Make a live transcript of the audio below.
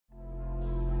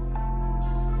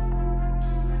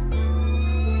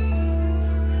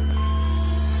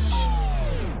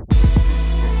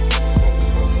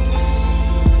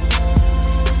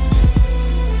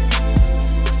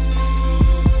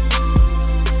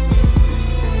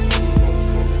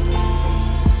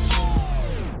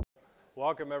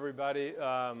welcome everybody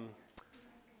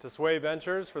to Sway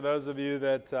Ventures. For those of you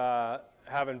that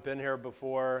haven't been here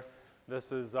before,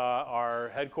 this is our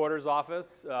headquarters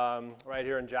office right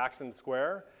here in Jackson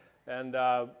Square. And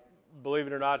believe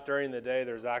it or not, during the day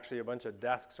there's actually a bunch of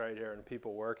desks right here and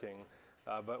people working.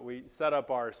 But we set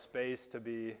up our space to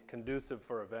be conducive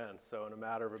for events. So in a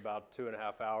matter of about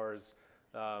 2.5 hours,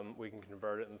 we can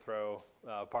convert it and throw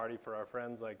a party for our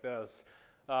friends like this.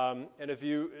 And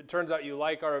it turns out you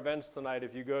like our events tonight,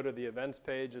 if you go to the events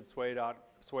page at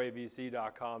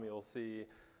swayvc.com, you'll see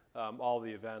all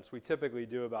the events. We typically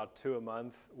do about 2 a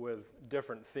month with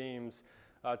different themes.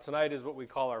 Tonight is what we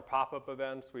call our pop-up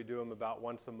events. We do them about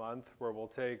once a month, where we'll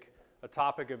take a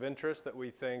topic of interest that we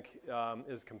think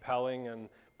is compelling and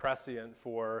prescient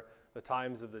for the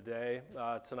times of the day.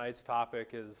 Tonight's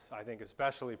topic is, I think,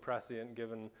 especially prescient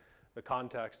given the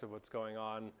context of what's going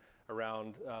on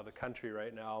around the country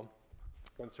right now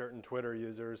and certain Twitter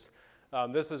users.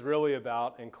 This is really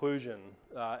about inclusion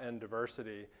and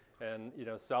diversity and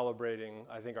celebrating,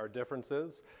 I think, our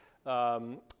differences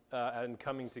and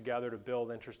coming together to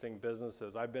build interesting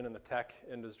businesses. I've been in the tech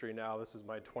industry now. This is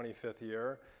my 25th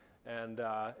year. And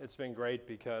it's been great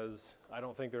because I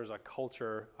don't think there's a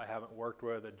culture I haven't worked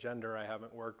with, a gender I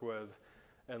haven't worked with,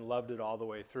 and loved it all the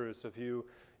way through. So if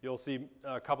you'll see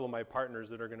a couple of my partners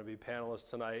that are going to be panelists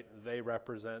tonight. They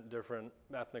represent different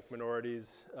ethnic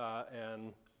minorities,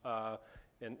 and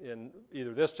in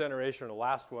either this generation or the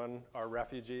last one are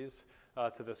refugees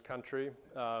to this country,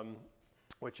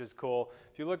 which is cool.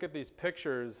 If you look at these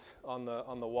pictures on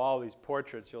the wall, these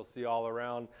portraits you'll see all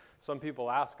around, some people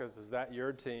ask us, is that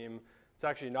your team? It's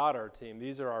actually not our team.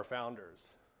 These are our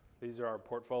founders. These are our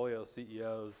portfolio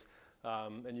CEOs.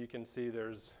 And you can see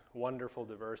there's wonderful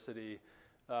diversity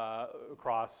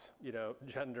across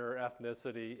gender,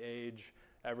 ethnicity, age,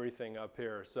 everything up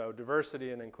here. So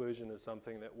diversity and inclusion is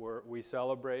something that we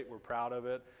celebrate. We're proud of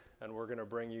it. And we're going to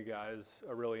bring you guys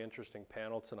a really interesting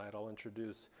panel tonight. I'll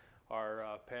introduce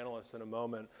our panelists in a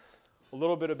moment. A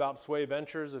little bit about Sway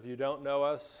Ventures. If you don't know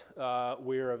us,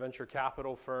 we are a venture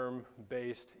capital firm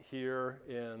based here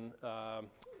in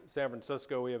San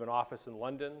Francisco. We have an office in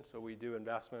London, so we do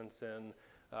investments in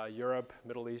Europe,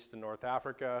 Middle East, and North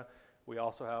Africa. We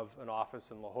also have an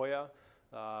office in La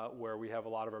Jolla, where we have a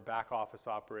lot of our back office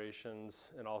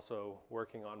operations and also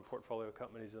working on portfolio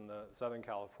companies in the Southern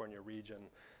California region.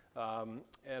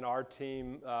 And our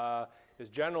team is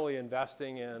generally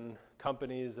investing in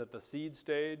companies at the seed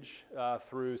stage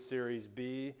through Series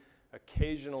B.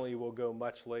 Occasionally we'll go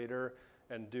much later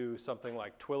and do something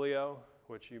like Twilio,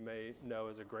 which you may know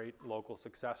is a great local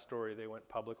success story. They went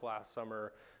public last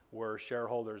summer. We're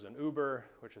shareholders in Uber,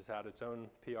 which has had its own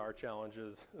PR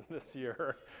challenges this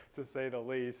year, to say the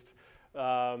least.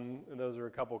 And those are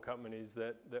a couple companies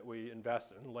that we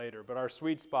invest in later. But our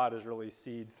sweet spot is really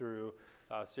seed through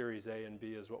Series A and B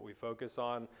is what we focus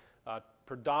on.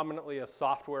 Predominantly a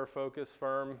software-focused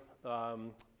firm,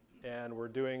 and we're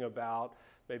doing about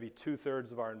maybe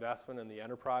 2/3 of our investment in the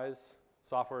enterprise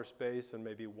software space and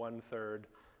maybe 1/3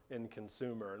 in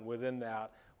consumer. And within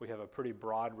that, we have a pretty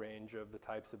broad range of the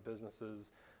types of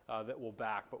businesses that we'll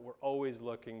back. But we're always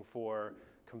looking for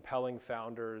compelling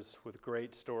founders with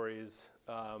great stories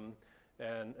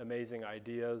and amazing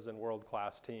ideas and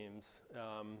world-class teams.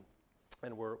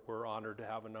 And we're honored to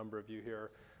have a number of you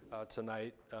here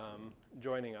tonight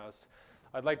joining us.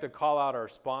 I'd like to call out our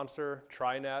sponsor,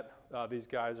 TriNet. These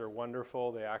guys are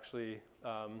wonderful. They actually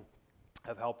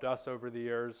have helped us over the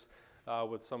years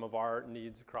with some of our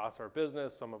needs across our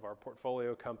business, some of our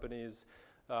portfolio companies.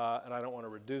 And I don't want to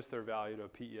reduce their value to a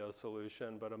PEO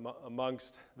solution, but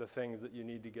amongst the things that you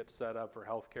need to get set up for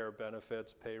healthcare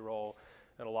benefits, payroll,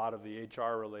 and a lot of the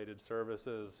HR-related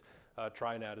services,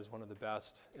 TriNet is one of the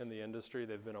best in the industry.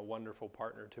 They've been a wonderful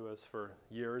partner to us for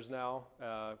years now,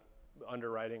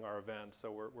 underwriting our event.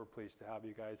 So we're pleased to have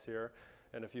you guys here.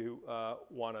 And if you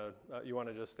want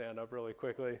to just stand up really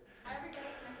quickly. Hi everybody,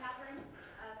 I'm Catherine.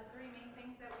 The 3 main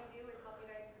things that we do is help you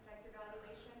guys protect your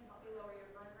valuation, help you lower your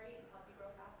burn rate, and help you grow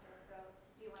faster. So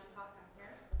if you want to talk, I'm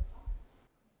here. Let's talk.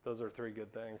 Those are 3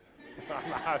 good things.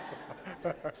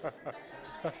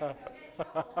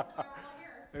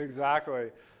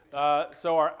 Exactly.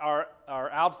 So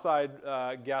our outside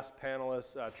guest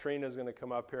panelist, Trina, is going to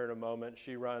come up here in a moment.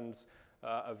 She runs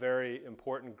a very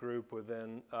important group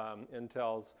within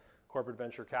Intel's corporate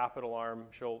venture capital arm.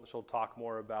 She'll talk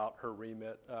more about her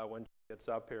remit when she gets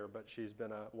up here, but she's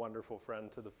been a wonderful friend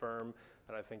to the firm,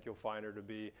 and I think you'll find her to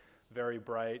be very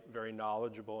bright, very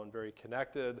knowledgeable, and very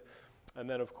connected. And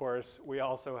then, of course, we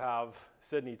also have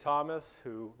Sydney Thomas,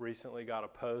 who recently got a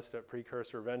post at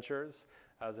Precursor Ventures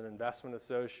as an investment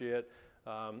associate.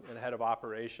 and head of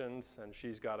operations, and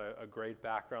she's got a great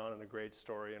background and a great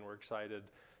story, and we're excited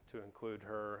to include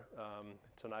her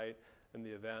tonight in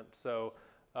the event. So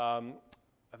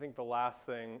I think the last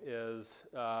thing is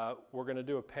we're going to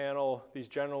do a panel.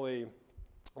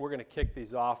 We're going to kick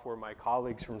these off where my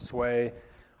colleagues from SWAY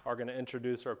are going to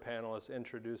introduce our panelists,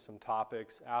 introduce some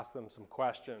topics, ask them some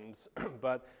questions,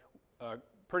 but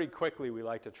pretty quickly we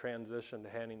like to transition to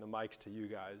handing the mics to you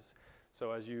guys.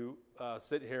 So as you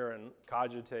sit here and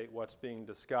cogitate what's being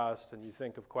discussed and you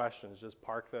think of questions, just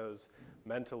park those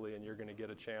mentally and you're going to get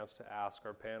a chance to ask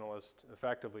our panelists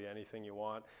effectively anything you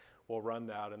want. We'll run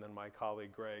that, and then my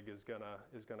colleague Greg is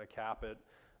gonna cap it,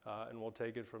 and we'll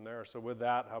take it from there. So with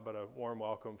that, how about a warm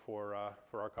welcome for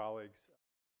our colleagues.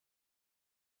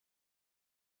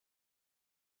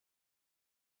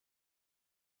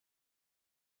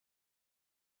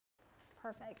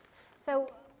 Perfect. So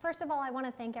first of all, I want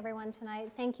to thank everyone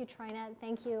tonight. Thank you, Trinet.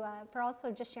 Thank you for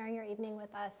also just sharing your evening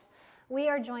with us. We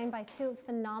are joined by two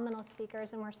phenomenal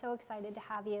speakers, and we're so excited to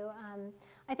have you.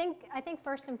 I think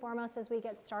first and foremost, as we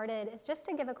get started, is just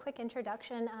to give a quick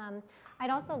introduction. I'd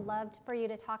also love for you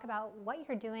to talk about what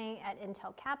you're doing at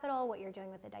Intel Capital, what you're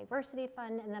doing with the Diversity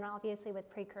Fund, and then obviously with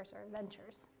Precursor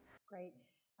Ventures. Great.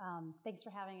 Thanks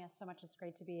for having us so much. It's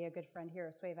great to be a good friend here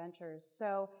at SWAY Ventures.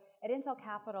 So at Intel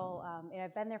Capital,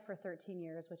 I've been there for 13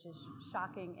 years, which is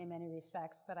shocking in many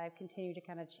respects, but I've continued to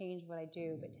kind of change what I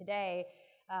do. But today,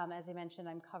 as I mentioned,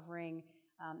 I'm covering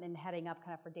and heading up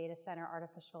kind of for data center,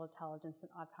 artificial intelligence, and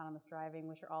autonomous driving,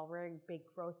 which are all very big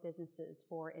growth businesses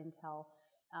for Intel,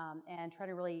 and try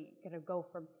to really kind of go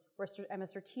from, I'm a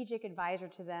strategic advisor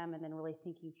to them, and then really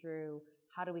thinking through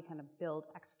how do we kind of build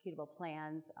executable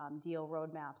plans, deal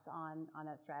roadmaps on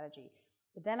that strategy.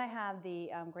 But then I have the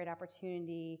great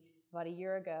opportunity about a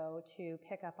year ago to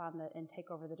pick up on and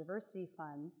take over the Diversity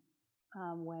Fund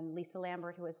when Lisa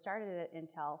Lambert, who had started it at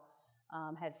Intel,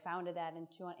 had founded that in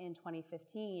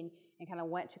 2015 and kind of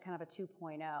went to kind of a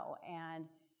 2.0. And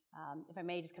if I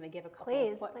may just kind of give a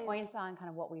couple points on kind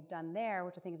of what we've done there,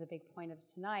 which I think is a big point of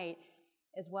tonight,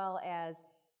 as well as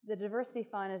the Diversity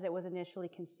Fund, as it was initially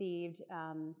conceived,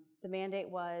 the mandate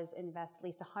was invest at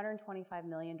least $125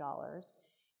 million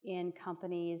in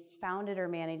companies founded or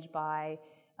managed by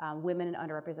women and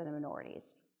underrepresented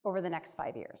minorities over the next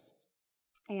 5 years.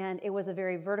 And it was a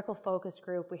very vertical focused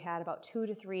group. We had about 2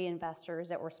 to 3 investors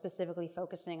that were specifically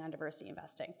focusing on diversity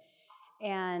investing.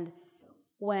 And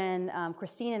when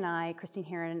Christine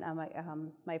Heron,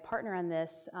 my partner on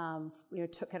this,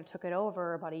 took it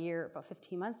over about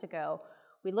 15 months ago,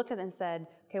 we looked at it and said,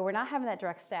 okay, we're not having that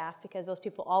direct staff because those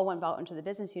people all went out into the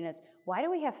business units. Why do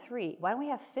we have 3? Why don't we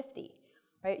have 50?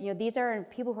 Right? These are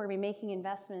people who are going to be making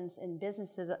investments in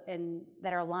businesses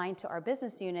that are aligned to our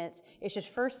business units. It should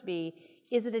first be,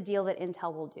 is it a deal that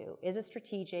Intel will do? Is it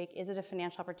strategic? Is it a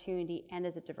financial opportunity? And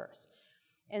is it diverse?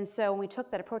 And so when we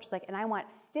took that approach, it's like, and I want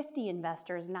 50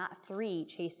 investors, not 3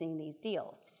 chasing these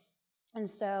deals. And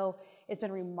so it's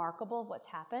been remarkable what's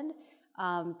happened.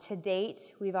 To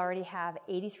date, we've already have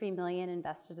 $83 million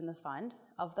invested in the fund,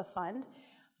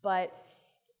 but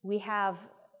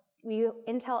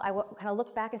Intel, I kind of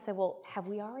looked back and said, well, have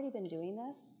we already been doing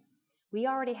this? We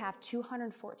already have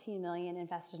 $214 million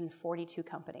invested in 42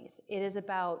 companies. It is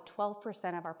about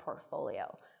 12% of our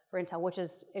portfolio for Intel, which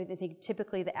is, I think,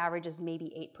 typically the average is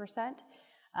maybe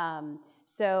 8%.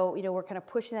 So, we're kind of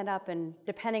pushing that up, and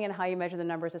depending on how you measure the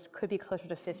numbers, this could be closer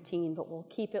to 15, but we'll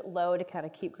keep it low to kind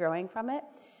of keep growing from it.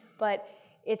 But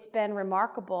it's been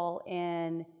remarkable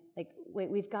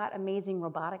we've got amazing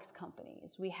robotics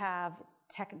companies. We have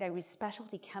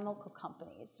specialty chemical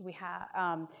companies. We have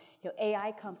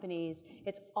AI companies.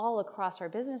 It's all across our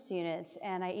business units.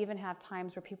 And I even have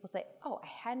times where people say, oh, I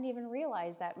hadn't even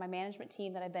realized that my management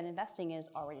team that I've been investing in is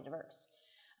already diverse.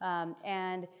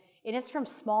 And it's from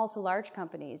small to large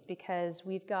companies, because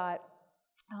we've got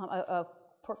a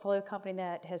portfolio company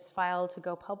that has filed to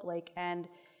go public, and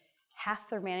half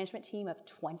their management team of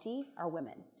 20 are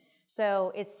women.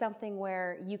 So it's something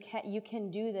where you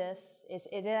can do this.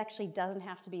 It actually doesn't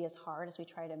have to be as hard as we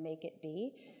try to make it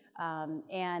be,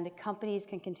 and companies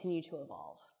can continue to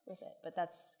evolve with it. But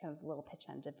that's kind of a little pitch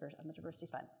on the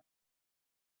Diversity Fund.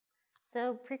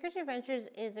 So Precursor Ventures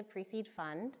is a pre-seed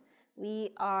fund.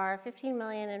 We are $15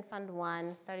 million in Fund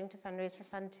 1, starting to fundraise for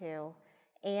Fund 2,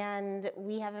 and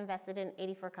we have invested in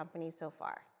 84 companies so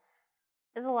far.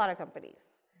 It's a lot of companies.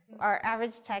 Our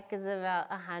average check is about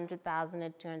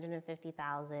 $100,000 to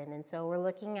 $250,000, and so we're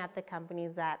looking at the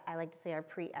companies that I like to say are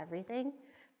pre-everything,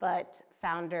 but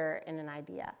founder in an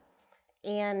idea.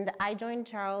 And I joined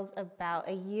Charles about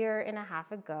a year and a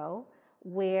half ago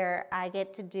where I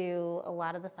get to do a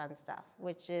lot of the fun stuff,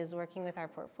 which is working with our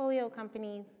portfolio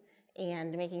companies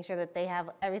and making sure that they have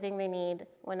everything they need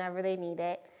whenever they need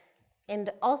it,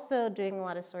 and also doing a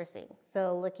lot of sourcing.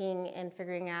 So looking and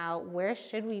figuring out where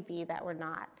should we be that we're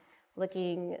not.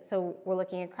 So we're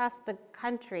looking across the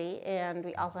country, and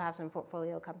we also have some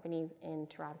portfolio companies in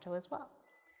Toronto as well.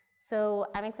 So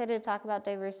I'm excited to talk about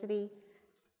diversity.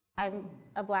 I'm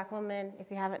a Black woman, if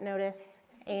you haven't noticed,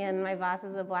 and my boss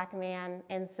is a Black man.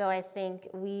 And so I think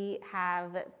we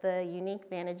have the unique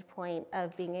vantage point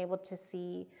of being able to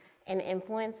see and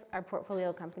influence our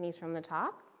portfolio companies from the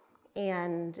top.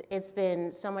 And it's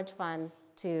been so much fun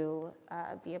to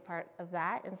be a part of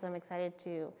that. And so I'm excited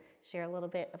to share a little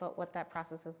bit about what that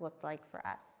process has looked like for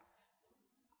us.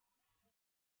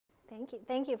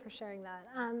 Thank you for sharing that.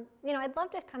 I'd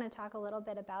love to kind of talk a little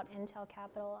bit about Intel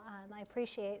Capital. I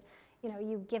appreciate,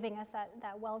 you giving us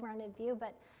that well-rounded view,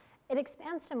 but it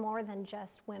expands to more than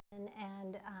just women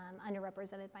and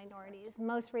underrepresented minorities.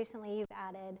 Most recently, you've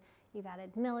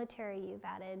added military, you've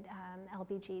added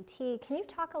LBGT. Can you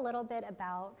talk a little bit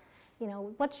about,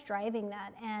 what's driving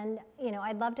that? And,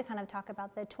 I'd love to kind of talk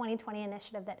about the 2020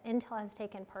 initiative that Intel has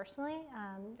taken personally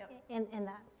in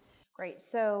that. Great.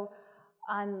 So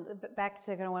back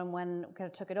to kind of when kind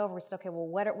of took it over, we said, okay, well,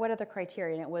 what are the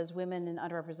criteria? And it was women and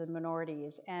underrepresented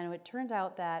minorities. And it turned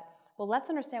out that, well, let's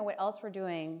understand what else we're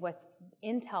doing with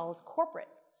Intel's corporate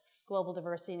global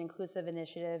diversity and inclusive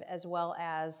initiative, as well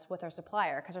as with our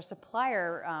supplier, because our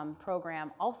supplier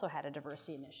program also had a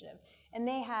diversity initiative. And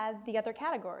they had the other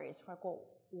categories. We're like, well,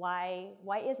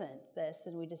 why isn't this?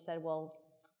 And we just said, well,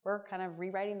 we're kind of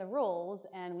rewriting the rules,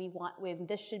 and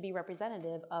this should be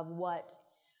representative of what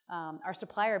our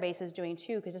supplier base is doing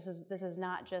too, because this is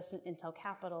not just an Intel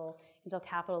Capital. Intel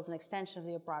Capital is an extension of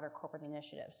the broader corporate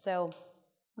initiative. So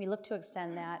we look to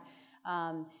extend that.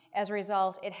 As a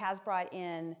result, it has brought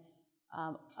in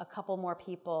a couple more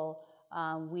people.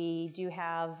 We do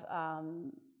have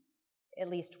at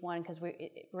least one, because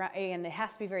and it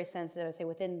has to be very sensitive. I say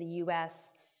within the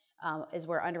U.S. Is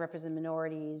where underrepresented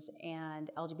minorities and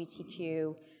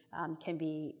LGBTQ can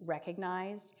be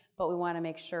recognized, but we want to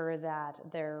make sure that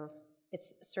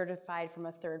it's certified from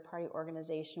a third-party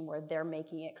organization where they're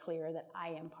making it clear that I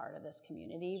am part of this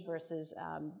community versus,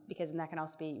 because that can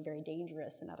also be very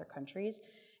dangerous in other countries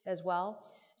as well.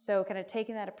 So kind of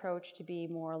taking that approach to be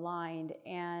more aligned.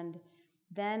 And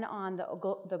then on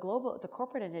the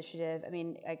corporate initiative, I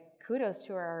mean, kudos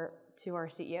to our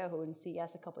CEO, who in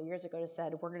CES a couple of years ago just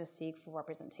said, we're going to seek for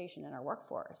representation in our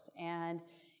workforce. And,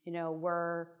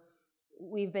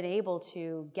 we've been able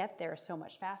to get there so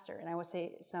much faster. And I would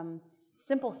say some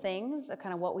simple things of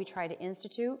kind of what we try to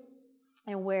institute,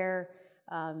 and where,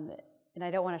 and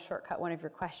I don't want to shortcut one of your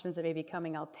questions that may be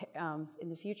coming out in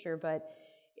the future, but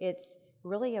it's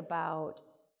really about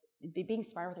being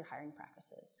smart with your hiring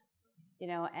practices,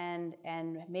 and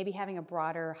maybe having a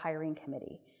broader hiring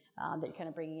committee that you're kind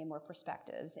of bringing in more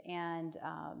perspectives. And,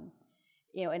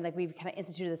 and like we've kind of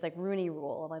instituted this like Rooney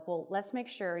rule of like, well, let's make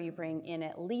sure you bring in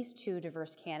at least 2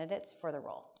 diverse candidates for the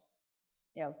role.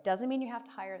 Doesn't mean you have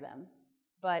to hire them,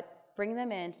 but bring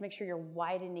them in to make sure you're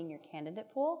widening your candidate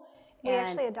pool. We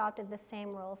actually adopted the same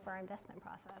rule for our investment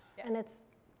process, and it's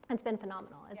been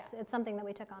phenomenal. It's something that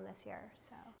we took on this year.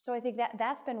 So I think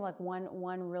that's been like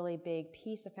one really big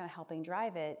piece of kind of helping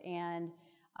drive it. And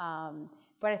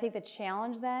but I think the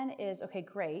challenge then is, okay,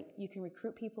 great, you can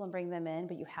recruit people and bring them in,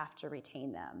 but you have to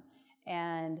retain them.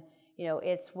 And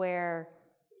it's where,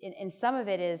 and some of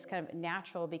it is kind of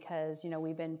natural because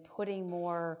we've been putting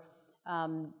more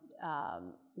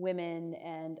women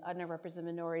and underrepresented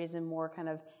minorities in more kind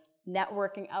of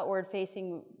networking,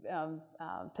 outward-facing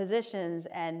positions,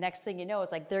 and next thing you know,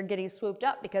 it's like they're getting swooped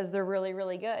up because they're really,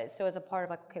 really good. So as a part of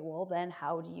like, okay, well then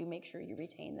how do you make sure you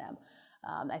retain them?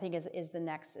 I think is the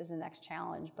next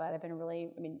challenge. But I've been really,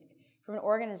 from an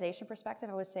organization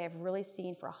perspective, I would say I've really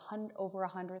seen for over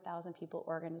 100,000 people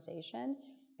organization,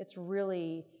 it's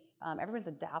really, everyone's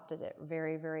adopted it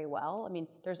very, very well.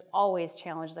 There's always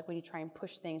challenges, like when you try and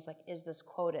push things, like, is this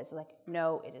quota? It's like,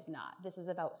 no, it is not. This is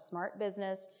about smart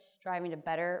business, driving to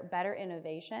better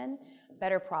innovation,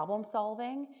 better problem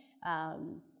solving,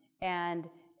 and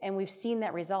we've seen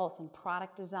that results in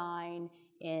product design,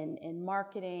 in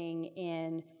marketing,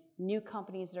 in new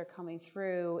companies that are coming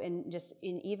through, and just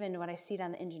even when I see it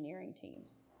on the engineering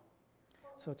teams.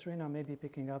 So Trina, maybe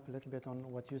picking up a little bit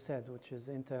on what you said, which is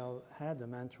Intel had a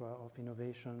mantra of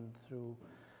innovation through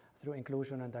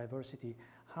inclusion and diversity.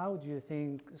 How do you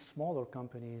think smaller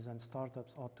companies and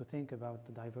startups ought to think about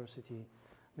the diversity?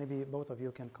 Maybe both of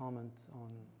you can comment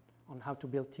on how to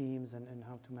build teams and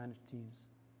how to manage teams.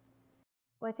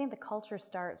 Well, I think the culture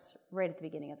starts right at the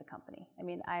beginning of the company. I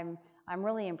mean, I'm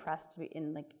really impressed to be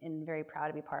and very proud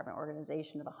to be part of an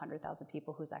organization of 100,000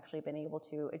 people who's actually been able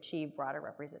to achieve broader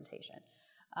representation.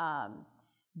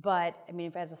 But I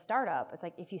mean, as a startup, it's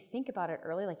like if you think about it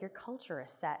early, like your culture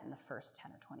is set in the first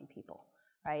 10 or 20 people,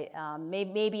 right?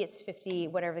 Maybe it's 50,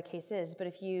 whatever the case is. But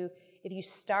if you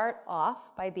start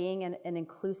off by being an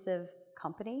inclusive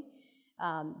company,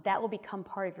 that will become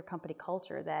part of your company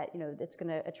culture that it's going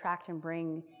to attract and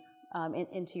bring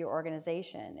into your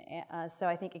organization. So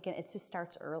I think again, it just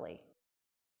starts early.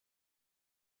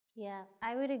 Yeah,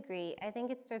 I would agree. I think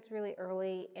it starts really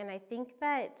early, and I think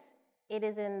that it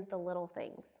is in the little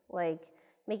things, like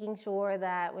making sure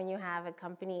that when you have a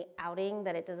company outing,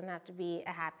 that it doesn't have to be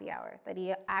a happy hour, that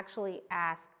you actually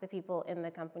ask the people in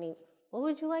the company, what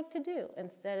would you like to do,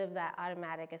 instead of that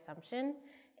automatic assumption.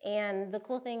 And the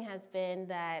cool thing has been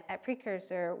that at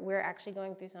Precursor, we're actually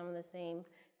going through some of the same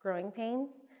growing pains.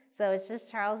 So it's just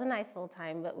Charles and I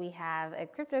full-time, but we have a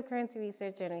cryptocurrency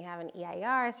researcher and we have an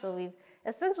EIR, so we've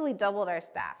essentially doubled our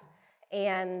staff.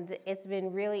 And it's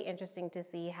been really interesting to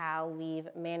see how we've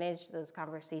managed those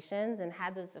conversations and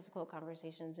had those difficult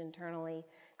conversations internally,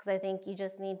 because I think you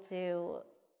just need to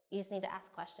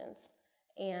ask questions,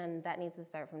 and that needs to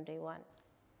start from day one.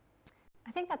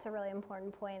 I think that's a really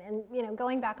important point. And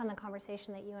going back on the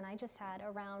conversation that you and I just had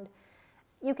around,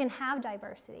 you can have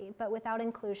diversity, but without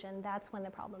inclusion, that's when the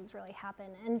problems really happen.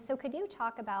 And so could you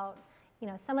talk about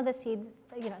some of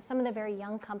the very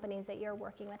young companies that you're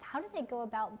working with? How do they go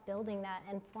about building that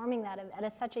and forming that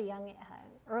at such a young,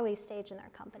 early stage in their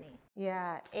company?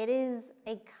 Yeah, it is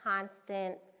a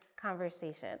constant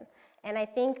conversation. And I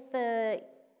think the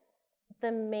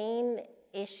main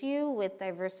issue with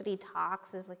diversity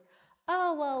talks is like,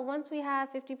 oh, well, once we have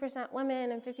 50%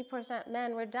 women and 50%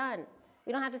 men, we're done.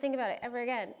 We don't have to think about it ever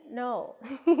again. No,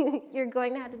 you're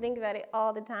going to have to think about it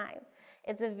all the time.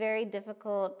 It's a very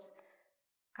difficult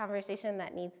conversation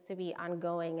that needs to be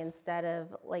ongoing, instead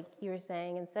of, like you were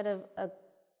saying, instead of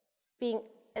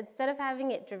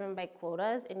having it driven by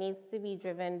quotas, it needs to be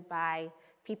driven by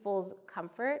people's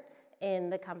comfort in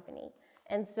the company.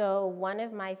 And so one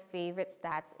of my favorite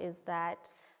stats is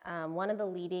that one of the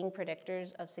leading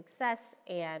predictors of success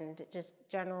and just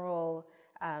general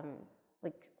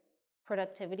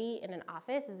productivity in an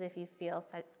office is if you feel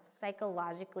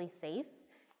psychologically safe.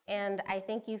 And I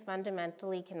think you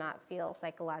fundamentally cannot feel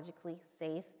psychologically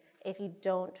safe if you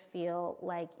don't feel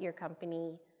like your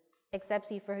company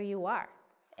accepts you for who you are.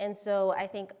 And so I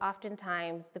think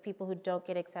oftentimes the people who don't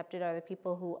get accepted are the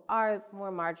people who are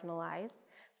more marginalized.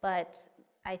 But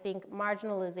I think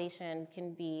marginalization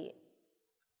can be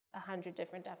 100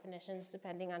 different definitions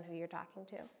depending on who you're talking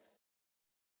to.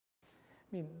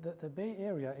 I mean, the Bay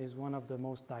Area is one of the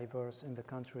most diverse in the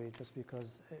country, just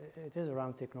because it is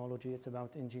around technology, it's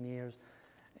about engineers,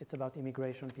 it's about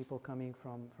immigration, people coming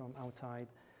from outside.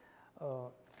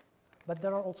 But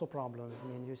there are also problems. I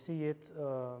mean, you see it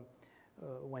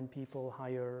when people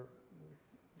hire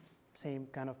same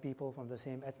kind of people from the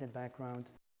same ethnic background.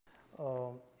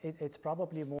 It's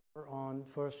probably more on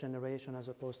first generation as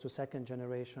opposed to second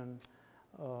generation,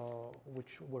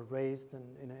 which were raised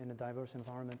in a diverse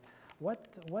environment. What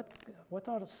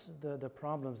are the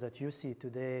problems that you see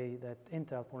today that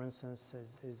Intel, for instance,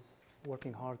 is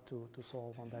working hard to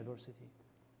solve on diversity?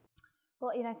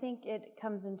 Well, I think it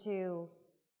comes into,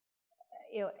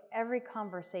 every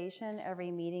conversation,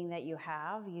 every meeting that you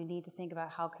have, you need to think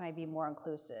about how can I be more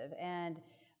inclusive. And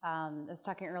I was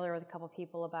talking earlier with a couple of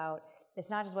people about, it's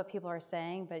not just what people are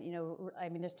saying, but I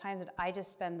mean, there's times that I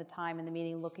just spend the time in the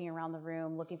meeting looking around the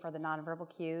room, looking for the nonverbal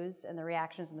cues and the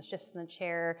reactions and the shifts in the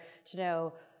chair to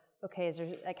know, okay, is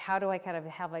there, like, how do I kind of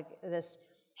have like this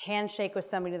handshake with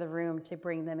somebody in the room to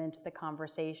bring them into the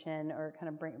conversation or kind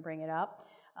of bring it up.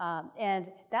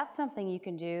 And that's something you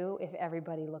can do if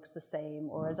everybody looks the same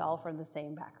or is all from the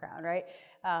same background, right?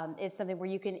 It's something where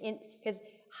you can, because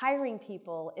hiring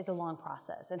people is a long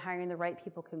process and hiring the right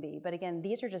people can be. But again,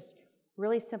 these are just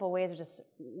really simple ways of just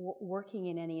working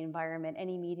in any environment,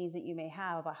 any meetings that you may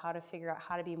have about how to figure out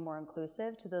how to be more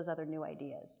inclusive to those other new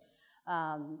ideas,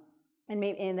 and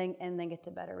then get to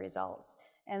better results.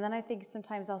 And then I think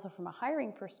sometimes also from a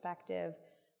hiring perspective,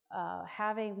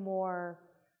 having more,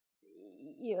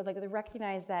 like they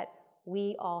recognize that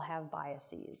we all have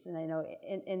biases. And I know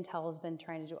Intel has been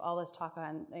trying to do all this talk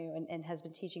on, and has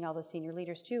been teaching all the senior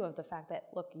leaders too, of the fact that,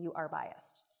 look, you are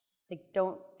biased. Like,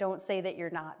 don't say that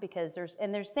you're not, because there's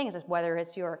things, whether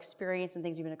it's your experience and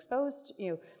things you've been exposed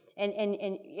to,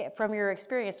 and from your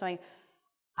experience, knowing,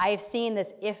 I've seen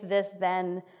this, if this,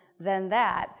 then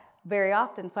that, very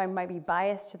often, so I might be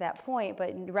biased to that point,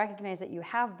 but recognize that you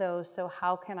have those, so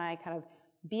how can I kind of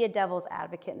be a devil's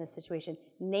advocate in this situation,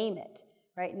 name it,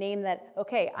 right? Name that,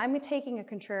 okay, I'm taking a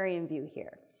contrarian view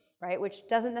here, right? Which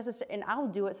doesn't necessarily, and I'll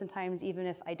do it sometimes even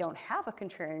if I don't have a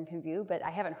contrarian view, but I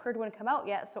haven't heard one come out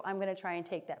yet, so I'm gonna try and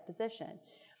take that position.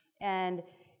 And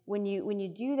when you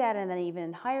do that, and then even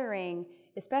in hiring,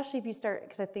 especially if you start,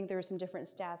 because I think there were some different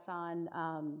stats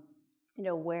on, you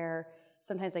know, where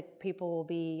sometimes like people will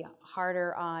be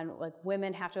harder on, like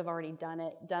women have to have already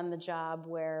done the job,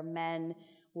 where men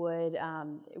would,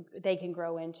 they can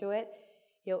grow into it.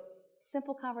 You know,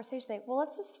 simple conversation, say, well,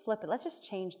 let's just flip it. Let's just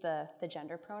change the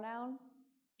gender pronoun.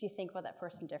 Do you think about that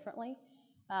person differently?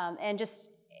 And just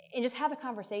have a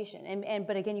conversation.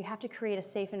 But again, you have to create a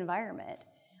safe environment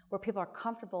where people are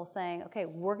comfortable saying, okay,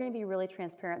 we're going to be really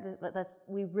transparent.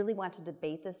 We really want to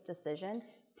debate this decision.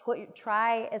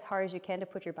 Try as hard as you can to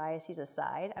put your biases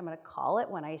aside. I'm going to call it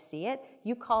when I see it.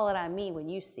 You call it on me when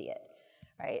you see it,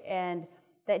 right? And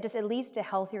that just, it leads to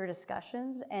healthier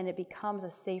discussions, and it becomes a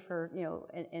safer, you know,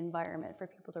 environment for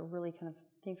people to really kind of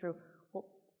think through, well,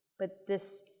 but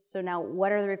this, so now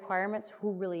what are the requirements?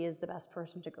 Who really is the best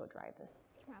person to go drive this?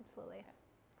 Absolutely.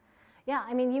 Yeah,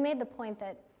 I mean, you made the point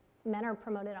that men are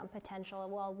promoted on potential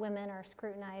while women are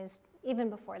scrutinized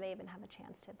even before they even have a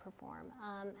chance to perform.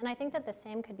 And I think that the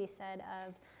same could be said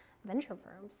of venture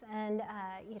firms. And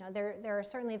you know, there are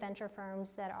certainly venture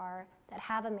firms that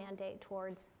have a mandate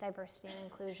towards diversity and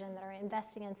inclusion, that are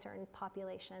investing in certain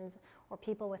populations or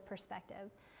people with perspective.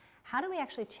 How do we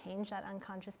actually change that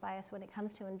unconscious bias when it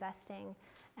comes to investing,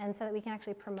 and so that we can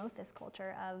actually promote this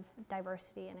culture of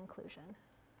diversity and inclusion?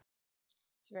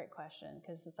 It's a great question,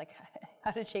 because it's like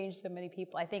how to change so many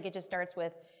people. I think it just starts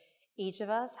with each of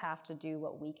us have to do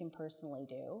what we can personally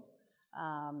do.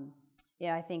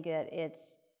 Yeah, I think that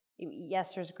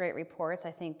yes, there's great reports.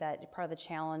 I think that part of the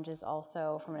challenge is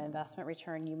also from an investment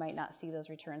return, you might not see those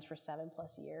returns for 7+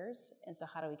 years. And so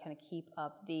how do we kind of keep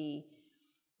up the,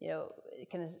 you know,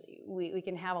 we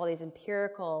can have all these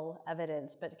empirical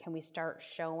evidence, but can we start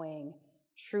showing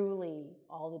truly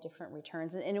all the different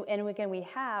returns? And again, we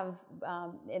have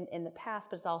in the past,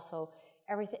 but it's also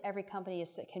every company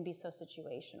can be so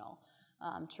situational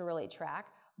to really track.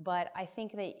 But I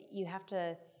think that you have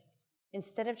to,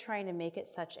 instead of trying to make it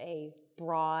such a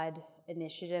broad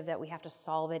initiative that we have to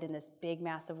solve it in this big,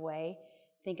 massive way,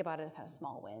 think about it as kind of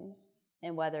small wins.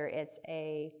 And whether it's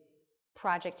a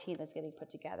project team that's getting put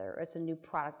together, or it's a new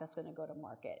product that's going to go to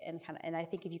market, and I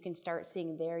think if you can start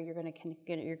seeing there, you're going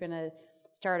to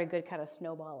start a good kind of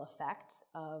snowball effect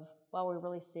of, well, we're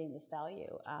really seeing this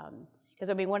value. Because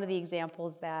I mean, one of the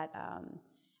examples that,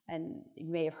 and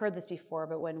you may have heard this before,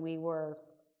 but when we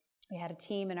had a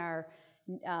team in our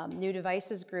new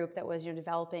devices group that was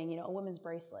developing a women's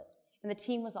bracelet, and the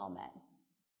team was all men.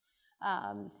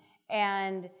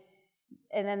 And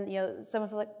then someone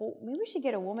was like, well, maybe we should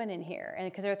get a woman in here, and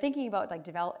because they were thinking about like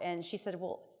and she said,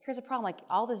 well, here's a problem, like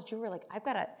all this jewelry, like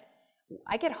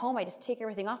I get home, I just take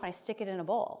everything off and I stick it in a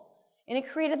bowl, and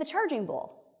it created the charging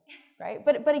bowl, right?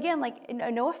 But again, like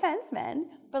no offense, men,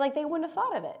 but like they wouldn't have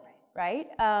thought of it. Right?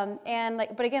 And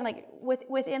like, but again, like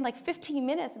within like 15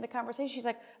 minutes of the conversation, she's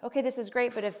like, okay, this is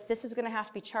great, but if this is going to have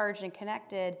to be charged and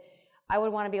connected, I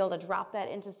would want to be able to drop that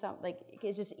into some, like,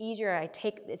 it's just easier.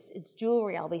 It's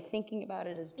jewelry. I'll be thinking about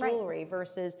it as jewelry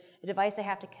versus a device I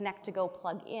have to connect to go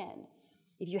plug in.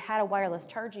 If you had a wireless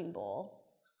charging bowl,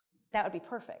 that would be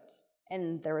perfect.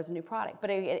 And there was a new product. But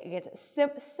it's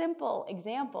a simple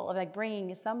example of like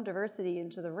bringing some diversity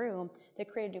into the room that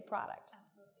created a new product.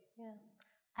 Absolutely. Yeah.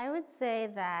 I would say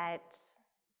that,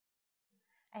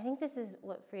 I think this is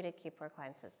what Frida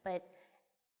Keeper-Klein says, but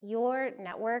your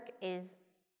network is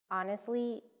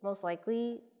honestly, most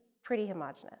likely, pretty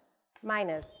homogenous. Mine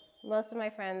is. Most of my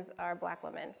friends are Black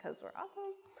women because we're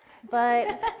awesome.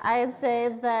 But I'd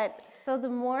say that, so the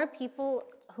more people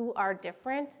who are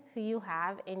different, who you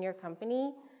have in your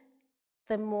company,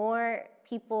 the more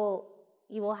people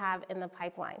you will have in the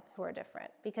pipeline who are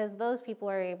different, because those people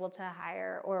are able to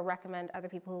hire or recommend other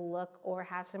people who look or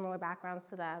have similar backgrounds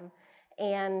to them.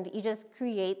 And you just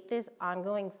create this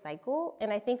ongoing cycle.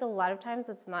 And I think a lot of times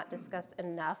it's not discussed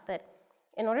enough that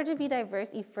in order to be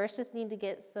diverse, you first just need to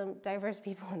get some diverse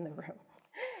people in the room.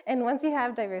 And once you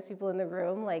have diverse people in the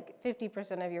room, like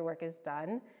 50% of your work is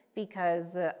done,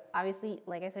 because obviously,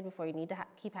 like I said before, you need to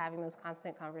keep having those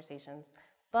constant conversations.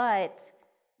 But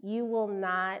you will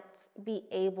not be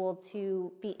able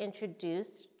to be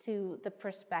introduced to the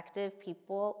prospective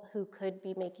people who could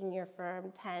be making your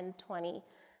firm 10, 20,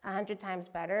 100 times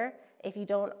better if you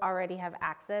don't already have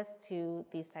access to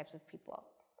these types of people.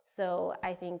 So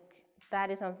I think that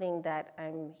is something that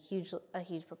I'm a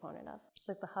huge proponent of. It's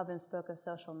like the hub and spoke of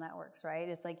social networks, right?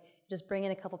 It's like just bring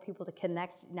in a couple people to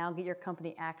connect, now get your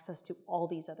company access to all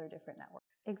these other different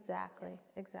networks. Exactly,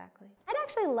 exactly. I'd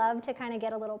actually love to kind of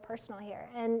get a little personal here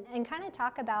and kind of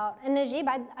talk about, and Najib,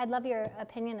 I'd love your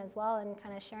opinion as well and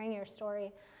kind of sharing your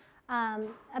story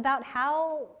about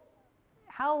how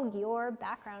your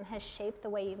background has shaped the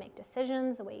way you make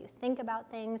decisions, the way you think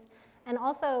about things, and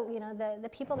also, you know, the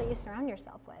people that you surround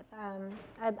yourself with.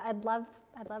 I'd love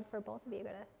for both of you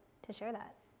to share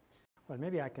that. Well,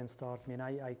 maybe I can start. I mean,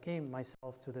 I came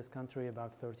myself to this country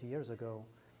about 30 years ago,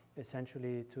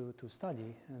 essentially to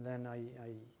study, and then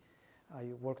I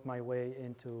worked my way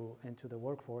into the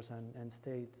workforce and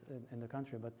stayed in the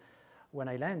country. But when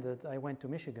I landed, I went to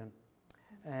Michigan,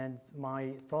 and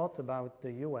my thought about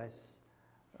the U.S.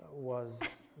 Was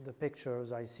the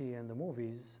pictures I see in the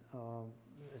movies,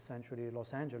 essentially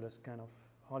Los Angeles kind of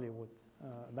Hollywood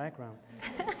background.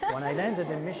 When I landed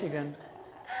in Michigan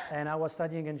and I was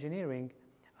studying engineering,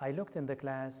 I looked in the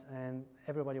class and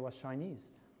everybody was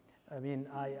Chinese. I mean,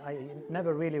 I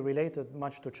never really related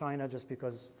much to China just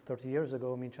because 30 years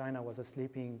ago, I mean, China was a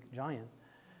sleeping giant.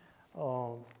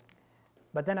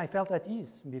 But then I felt at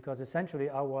ease because essentially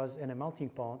I was in a melting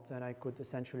pot and I could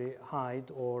essentially hide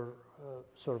or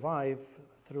survive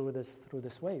through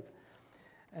this wave.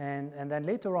 And then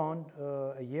later on,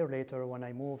 a year later, when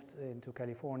I moved into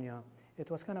California,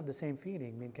 it was kind of the same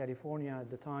feeling. I mean, California at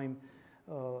the time,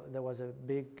 there was a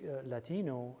big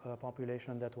Latino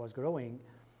population that was growing.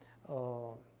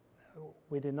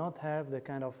 We did not have the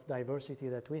kind of diversity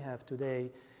that we have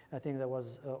today. I think there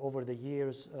was, over the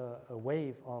years, a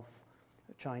wave of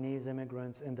Chinese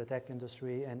immigrants in the tech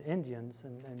industry and Indians,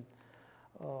 and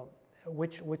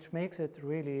which makes it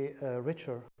really a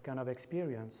richer kind of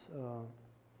experience.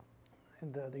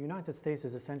 The United States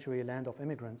is essentially a land of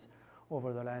immigrants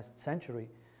over the last century.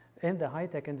 In the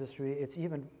high-tech industry, it's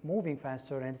even moving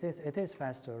faster, and it is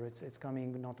faster. It's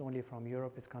coming not only from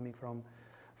Europe, it's coming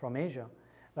from Asia.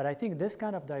 But I think this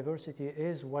kind of diversity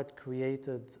is what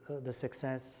created the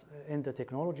success in the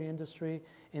technology industry,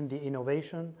 in the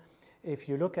innovation. If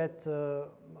you look at, I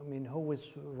mean, who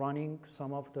is running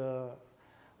some of the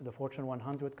Fortune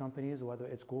 100 companies, whether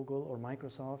it's Google or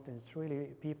Microsoft, and it's really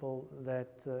people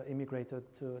that immigrated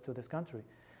to this country.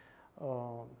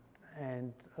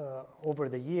 And over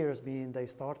the years, they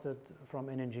started from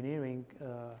an engineering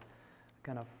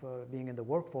kind of being in the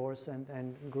workforce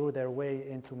and grew their way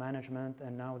into management,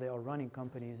 and now they are running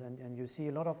companies. And you see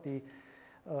a lot of the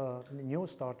new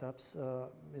startups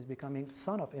is becoming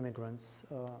son of immigrants.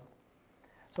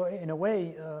 So in a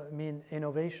way, I mean,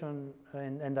 innovation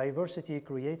and diversity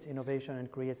creates innovation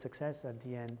and creates success at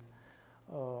the end,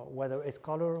 whether it's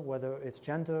color, whether it's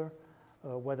gender,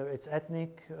 whether it's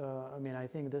ethnic. I mean, I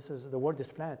think the world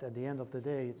is flat. At the end of the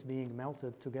day, it's being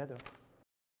melted together.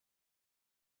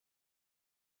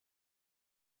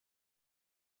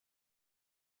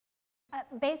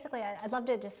 Basically, I'd love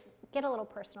to just get a little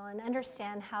personal and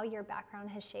understand how your background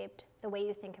has shaped the way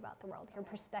you think about the world, your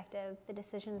perspective, the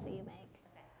decisions that you make.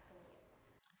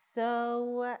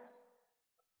 So,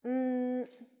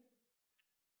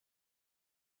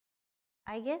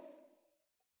 I guess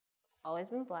always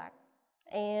been Black.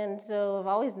 And so I've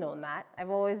always known that. I've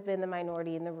always been the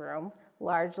minority in the room,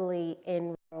 largely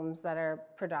in rooms that are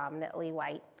predominantly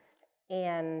white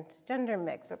and gender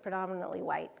mixed, but predominantly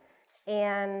white.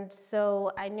 And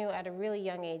so I knew at a really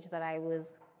young age that I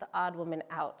was the odd woman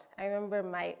out. I remember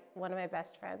one of my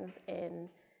best friends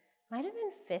might have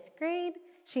been 5th grade.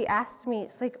 She asked me,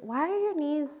 she's like, why are your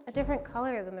knees a different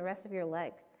color than the rest of your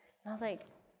leg? And I was like,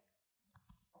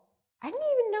 I didn't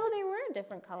even know they were a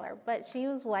different color, but she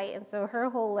was white, and so her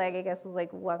whole leg, I guess, was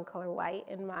like one color white,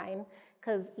 and mine,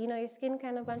 because, you know, your skin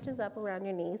kind of bunches up around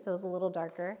your knees, so it was a little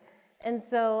darker. And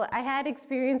so I had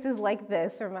experiences like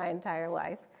this for my entire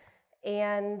life.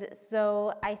 And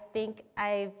so I think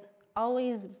I've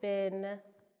always been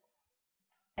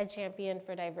a champion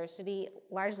for diversity,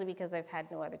 largely because I've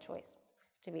had no other choice,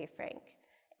 to be frank.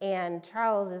 And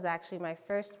Charles is actually my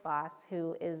first boss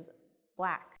who is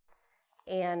Black.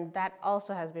 And that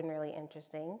also has been really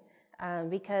interesting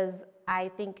because I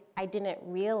think I didn't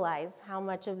realize how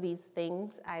much of these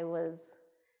things I was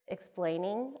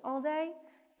explaining all day.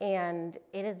 And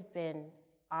it has been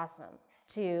awesome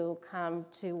to come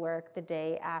to work the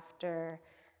day after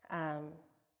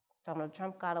Donald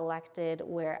Trump got elected,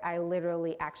 where I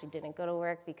literally actually didn't go to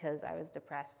work because I was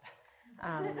depressed.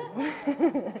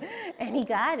 And he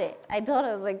got it. I told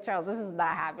him, I was like, Charles, this is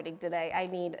not happening today.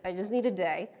 I just need a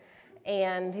day.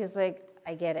 And he's like,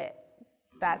 I get it.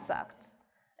 That sucked.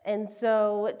 And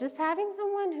so just having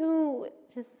someone who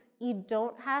you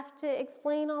don't have to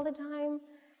explain all the time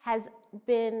has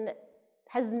been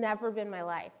has never been my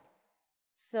life.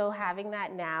 So having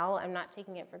that now, I'm not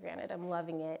taking it for granted. I'm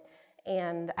loving it.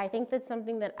 And I think that's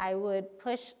something that I would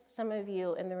push some of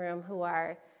you in the room who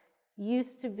are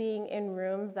used to being in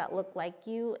rooms that look like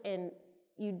you, and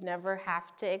you'd never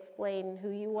have to explain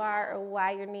who you are or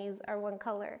why your knees are one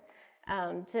color,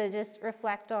 to just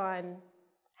reflect on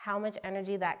how much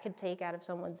energy that could take out of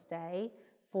someone's day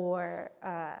for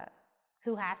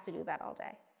who has to do that all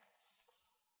day.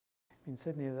 In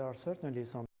Sydney, there are certainly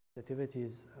some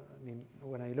sensitivities. I mean,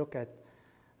 when I look at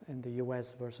in the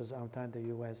US versus outside the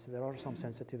US, there are some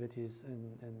sensitivities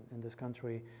in this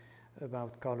country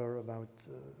about color, about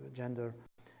gender.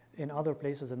 In other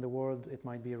places in the world, it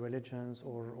might be religions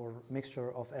or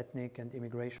mixture of ethnic and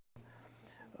immigration.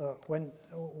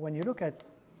 When you look at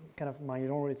kind of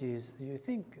minorities, do you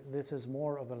think this is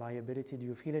more of a liability? Do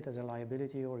you feel it as a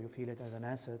liability, or you feel it as an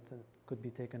asset that could be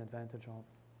taken advantage of?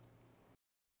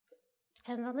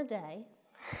 Depends on the day.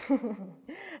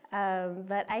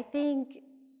 But I think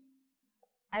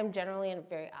I'm generally a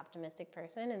very optimistic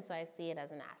person, and so I see it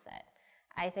as an asset.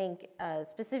 I think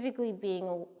specifically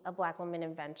being a Black woman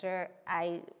in venture,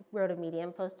 I wrote a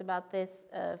Medium post about this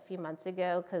a few months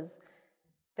ago because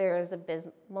there's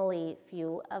abysmally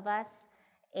few of us.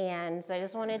 And so I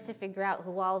just wanted to figure out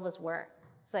who all of us were.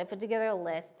 So I put together a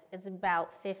list. It's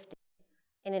about 50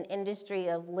 in an industry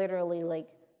of literally like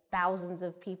thousands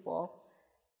of people.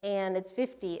 And it's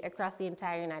 50 across the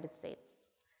entire United States.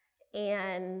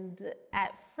 And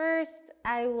at first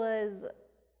I was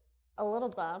a little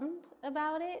bummed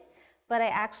about it, but I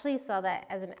actually saw that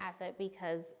as an asset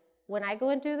because when I go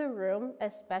into the room,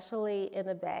 especially in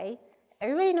the Bay,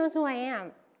 everybody knows who I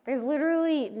am. There's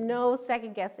literally no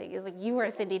second guessing. It's like, you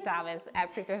are Cindy Thomas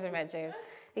at Precursor Ventures,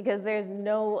 because there's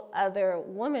no other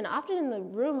woman often in the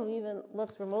room who even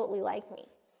looks remotely like me.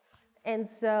 And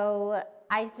so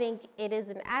I think it is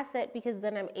an asset because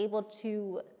then I'm able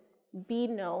to be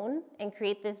known and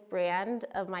create this brand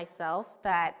of myself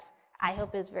that I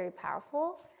hope is very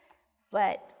powerful,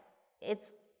 but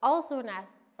it's also an asset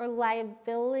or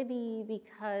liability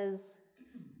because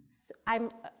I'm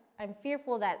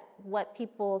fearful that what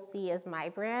people see as my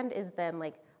brand is then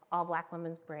like all Black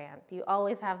women's brand. You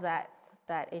always have that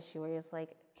issue where you're just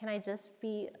like, can I just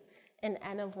be an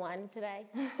N of one today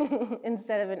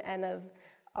instead of an N of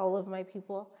all of my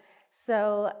people?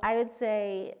 So I would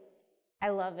say I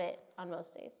love it on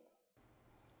most days.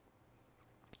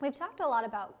 We've talked a lot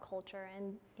about culture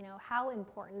and how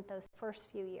important those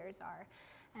first few years are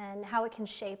and how it can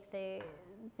shape the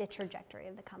trajectory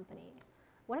of the company.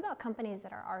 What about companies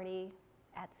that are already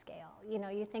at scale?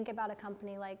 You think about a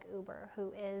company like Uber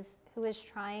who is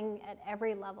trying at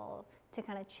every level to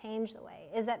kind of change the way.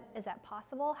 Is that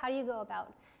possible? How do you go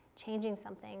about changing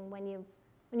something when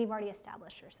you've already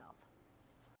established yourself?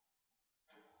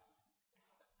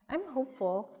 I'm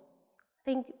hopeful.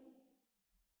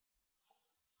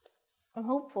 I'm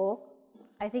hopeful.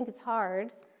 I think it's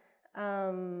hard.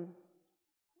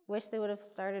 Wish they would have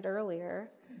started earlier.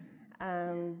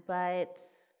 But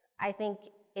I think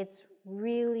it's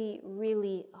really,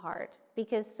 really hard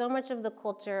because so much of the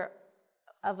culture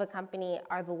of a company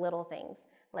are the little things.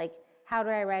 Like, how do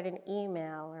I write an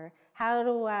email? Or how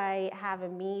do I have a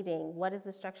meeting? What does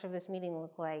the structure of this meeting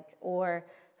look like? Or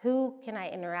who can I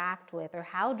interact with? Or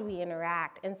how do we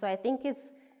interact? And so I think it's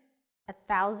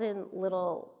 1,000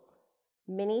 little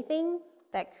mini things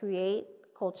that create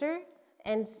culture.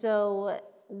 And so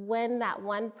when that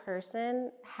one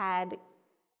person had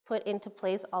put into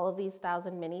place all of these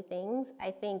 1,000 mini things,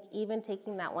 I think even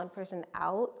taking that one person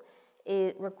out,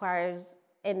 it requires,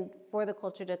 and for the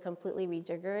culture to completely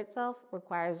rejigger itself,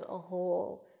 requires a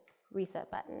whole reset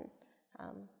button.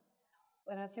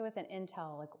 What I'd say within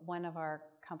Intel, like one of our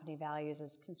company values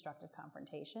is constructive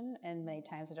confrontation, and many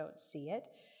times I don't see it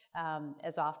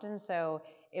as often. So,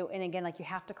 and again, like you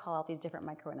have to call out these different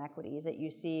micro inequities that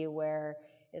you see where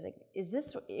is like, is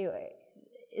this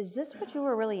what you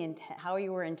were really how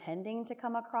you were intending to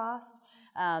come across?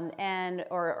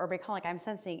 Or become like I'm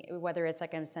sensing, whether it's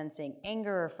like I'm sensing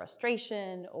anger or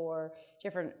frustration or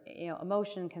different,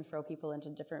 emotion can throw people into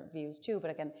different views too.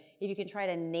 But again, if you can try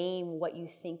to name what you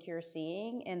think you're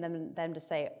seeing and then them to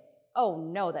say, oh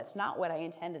no, that's not what I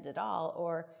intended at all,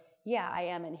 or yeah, I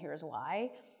am and here's why,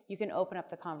 you can open up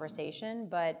the conversation.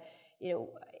 But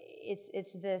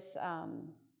it's this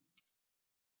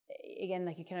again,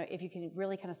 like if you can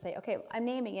really kind of say, okay, I'm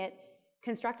naming it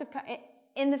constructive.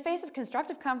 In the face of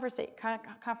constructive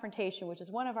confrontation, which is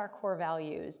one of our core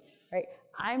values, right?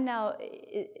 I'm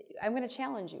going to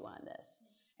challenge you on this,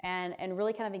 and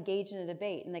really kind of engage in a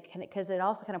debate, and because it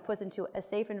also kind of puts into a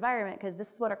safe environment, because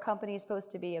this is what our company is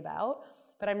supposed to be about.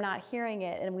 but I'm not hearing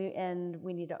it, and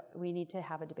we need to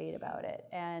have a debate about it.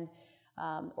 And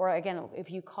or again, if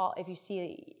you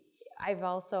see, I've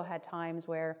also had times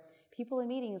where people in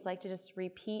meetings like to just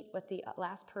repeat what the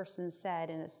last person said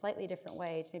in a slightly different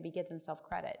way to maybe give themselves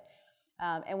credit.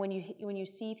 And when you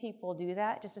see people do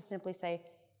that, just to simply say,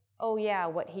 "Oh yeah,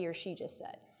 what he or she just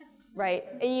said," right?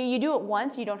 And you do it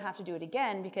once, you don't have to do it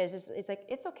again, because it's like,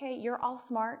 it's okay. You're all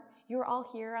smart. You're all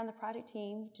here on the project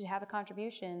team to have the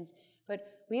contributions,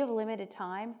 but we have limited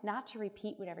time not to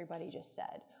repeat what everybody just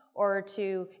said. Or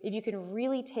to, if you can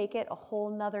really take it a whole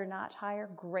nother notch higher,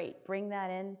 great, bring that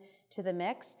in to the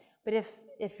mix. But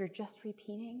if you're just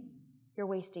repeating, you're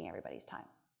wasting everybody's time.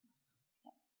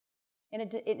 And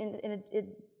it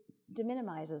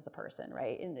deminimizes the person,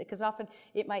 right? Because often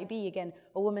it might be, again,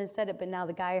 a woman said it, but now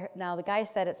the guy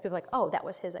said it, so people are like, oh, that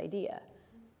was his idea.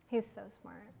 He's so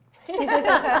smart.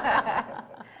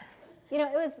 You know,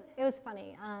 it was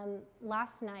funny.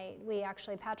 Last night,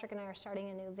 Patrick and I are starting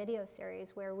a new video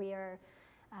series where we're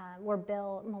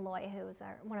Bill Malloy, who is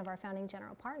one of our founding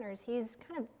general partners. He's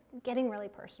kind of getting really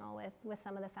personal with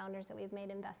some of the founders that we've made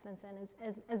investments in.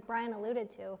 As Brian alluded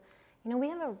to, you know, we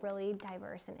have a really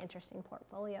diverse and interesting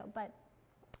portfolio. But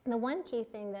the one key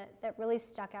thing that really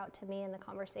stuck out to me in the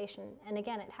conversation, and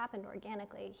again, it happened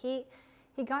organically, he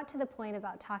got to the point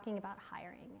about talking about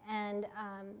hiring, and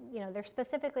you know, they're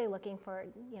specifically looking for,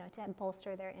 you know, to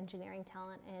bolster their engineering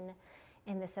talent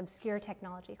in this obscure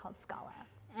technology called Scala.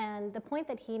 And the point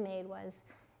that he made was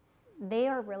they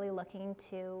are really looking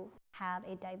to have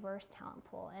a diverse talent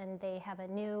pool, and they have a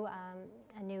new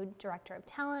director of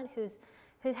talent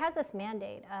who has this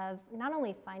mandate of not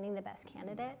only finding the best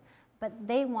candidate, but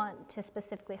they want to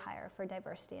specifically hire for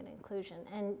diversity and inclusion.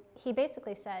 And he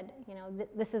basically said, you know,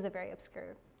 this is a very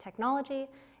obscure technology.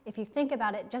 If you think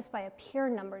about it just by a pure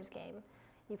numbers game,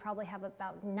 you probably have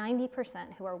about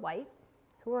 90% who are white,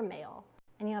 who are male,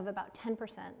 and you have about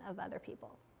 10% of other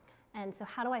people. And so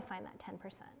how do I find that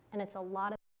 10%? And it's a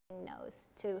lot of no's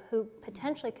to who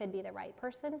potentially could be the right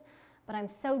person, but I'm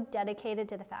so dedicated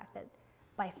to the fact that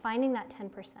by finding that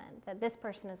 10%, that this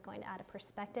person is going to add a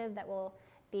perspective that will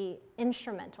be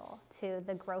instrumental to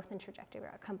the growth and trajectory of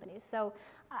our companies. So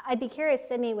I'd be curious,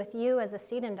 Sydney, with you as a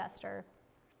seed investor,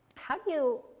 how do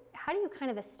you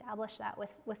kind of establish that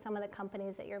with some of the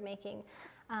companies that you're making?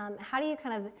 How do you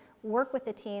kind of work with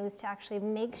the teams to actually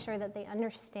make sure that they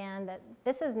understand that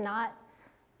this is not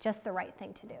just the right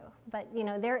thing to do, but you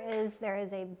know, there is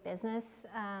a business,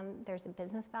 there's a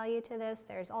business value to this.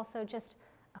 There's also just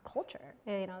a culture,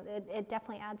 you know, it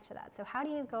definitely adds to that. So how do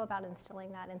you go about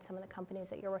instilling that in some of the companies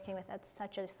that you're working with at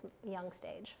such a young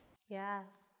stage? Yeah,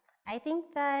 I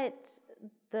think that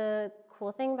the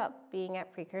cool thing about being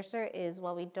at Precursor is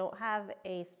while we don't have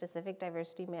a specific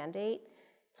diversity mandate,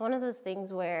 it's one of those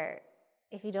things where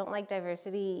if you don't like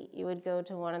diversity, you would go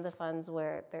to one of the funds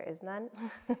where there is none.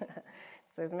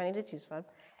 There's many to choose from.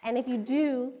 And if you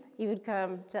do, you would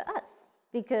come to us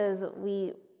because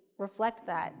we reflect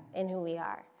that in who we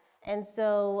are. And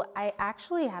so I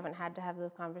actually haven't had to have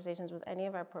those conversations with any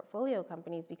of our portfolio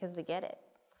companies because they get it.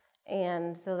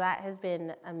 And so that has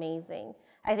been amazing.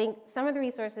 I think some of the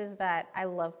resources that I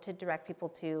love to direct people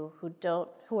to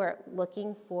who are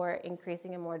looking for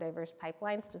increasing a more diverse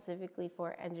pipeline, specifically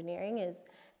for engineering, is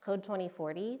Code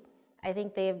 2040. I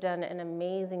think they have done an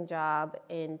amazing job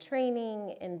in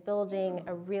training and building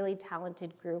a really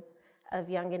talented group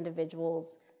of young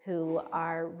individuals who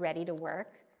are ready to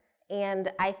work.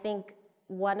 And I think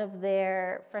one of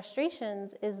their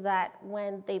frustrations is that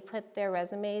when they put their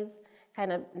resumes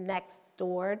kind of next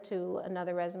door to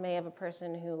another resume of a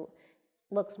person who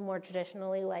looks more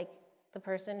traditionally like the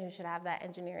person who should have that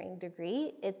engineering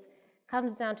degree, it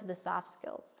comes down to the soft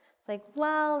skills. It's like,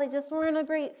 well, they just weren't a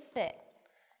great fit.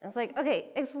 And it's like, okay,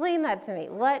 explain that to me.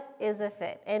 What is a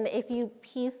fit? And if you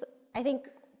I think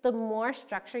the more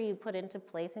structure you put into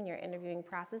place in your interviewing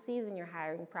processes and your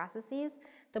hiring processes,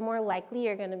 the more likely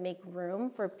you're going to make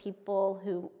room for people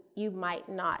who you might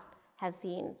not have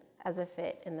seen as a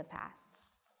fit in the past.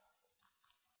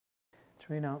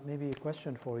 Trina, maybe a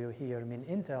question for you here. I mean,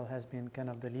 Intel has been kind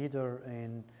of the leader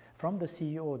from the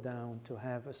CEO down to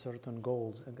have a certain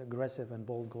goals, aggressive and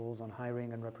bold goals on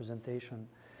hiring and representation.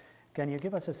 Can you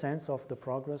give us a sense of the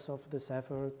progress of this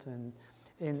effort and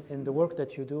in the work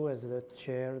that you do as the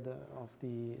chair of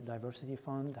the Diversity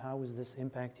Fund? How is this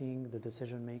impacting the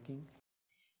decision making?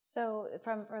 So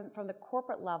from the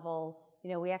corporate level,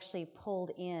 you know, we actually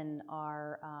pulled in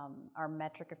our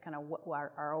metric of kind of what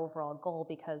our overall goal,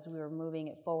 because we were moving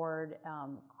it forward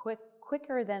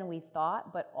quicker than we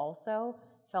thought, but also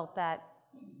felt that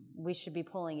we should be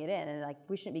pulling it in, and like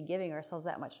we shouldn't be giving ourselves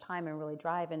that much time and really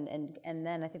drive. And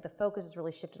then I think the focus has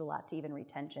really shifted a lot to even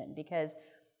retention, because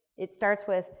it starts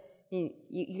with,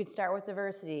 you could start with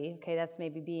diversity. Okay, that's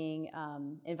maybe being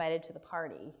invited to the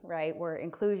party, right? Where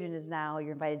inclusion is now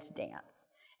you're invited to dance.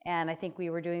 And I think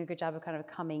we were doing a good job of kind of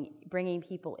bringing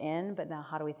people in, but now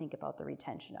how do we think about the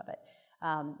retention of it?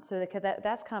 So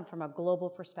that's come from a global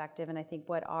perspective, and I think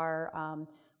what our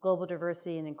global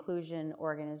diversity and inclusion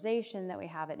organization that we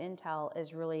have at Intel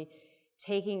is really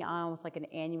taking on almost like an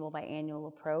annual by annual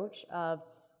approach of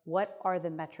what are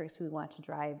the metrics we want to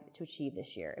drive to achieve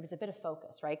this year. It's a bit of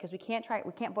focus, right? Because we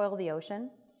can't boil the ocean.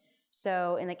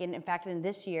 So, in fact, in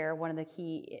this year, one of the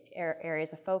key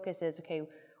areas of focus is, okay,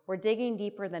 we're digging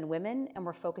deeper than women, and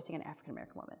we're focusing on African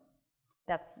American women.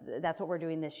 That's what we're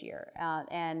doing this year.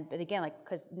 But again, like,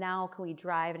 because now can we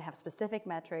drive and have specific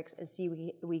metrics and see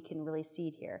we can really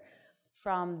seed here.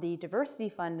 From the diversity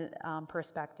fund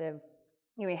perspective,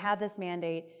 we had this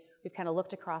mandate. We've kind of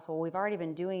looked across, well, we've already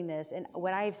been doing this, and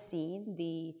what I've seen,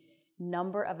 the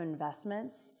number of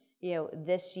investments,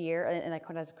 this year, and I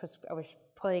was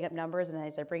putting up numbers, and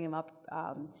as I bring them up,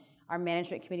 our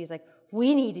management committee is like,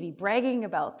 we need to be bragging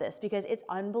about this, because it's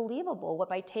unbelievable what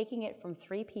by taking it from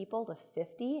 3 people to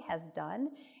 50 has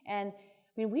done. And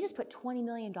we just put $20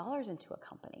 million into a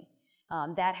company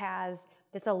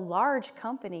that's a large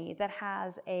company that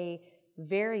has a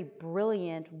very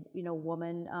brilliant,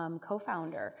 woman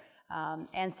co-founder,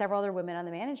 and several other women on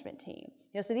the management team.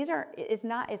 So it's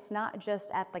not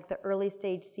just at like the early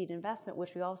stage seed investment,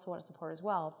 which we also want to support as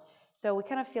well. So we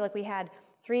kind of feel like we had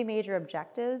 3 major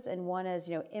objectives, and one is,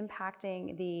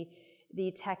 impacting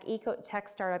the tech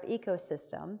startup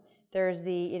ecosystem. There's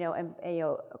the,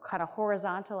 kind of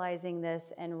horizontalizing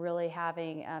this and really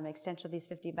having extension of these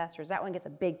 50 investors. That one gets a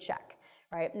big check,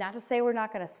 right? Not to say we're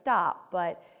not going to stop,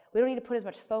 but we don't need to put as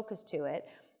much focus to it.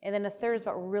 And then the third is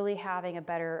about really having a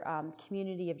better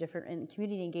community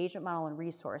engagement model and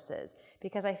resources,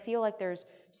 because I feel like there's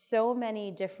so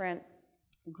many different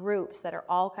groups that are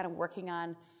all kind of working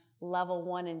on level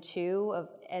 1 and 2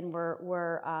 and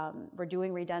we're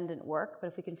doing redundant work. But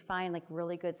if we can find like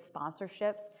really good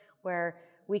sponsorships where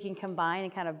we can combine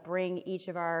and kind of bring each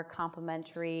of our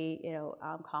complementary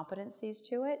competencies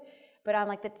to it. But on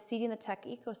like seeding the tech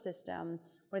ecosystem,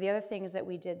 one of the other things that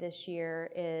we did this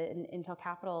year, in Intel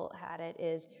Capital had it,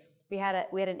 is we had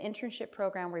an internship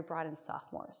program where we brought in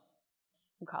sophomores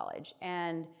from college,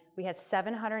 and we had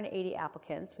 780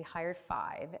 applicants. We hired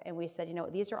 5, and we said,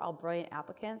 these are all brilliant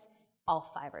applicants.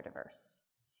 All 5 are diverse,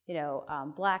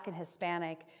 Black and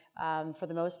Hispanic for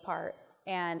the most part,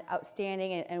 and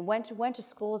outstanding, and went to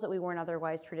schools that we weren't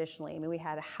otherwise traditionally. We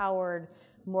had Howard,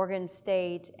 Morgan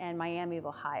State, and Miami of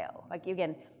Ohio. Like,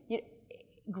 again,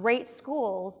 great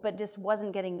schools, but just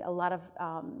wasn't getting a lot of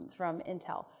from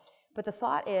Intel. But the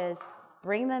thought is,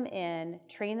 bring them in,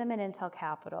 train them in Intel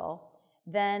Capital.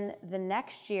 Then the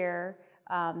next year,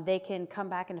 they can come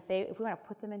back, and if we want to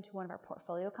put them into one of our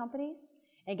portfolio companies,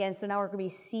 again, so now we're going to be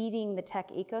seeding the tech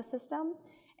ecosystem.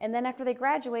 And then after they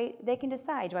graduate, they can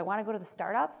decide, do I want to go to the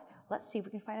startups? Let's see if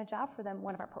we can find a job for them in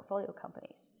one of our portfolio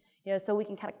companies. So we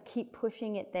can kind of keep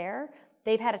pushing it there.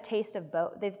 They've had a taste of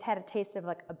both. They've had a taste of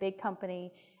like a big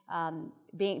company,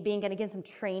 being going to get some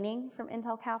training from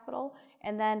Intel Capital,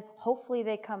 and then hopefully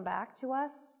they come back to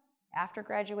us after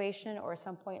graduation or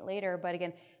some point later. But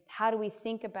again, how do we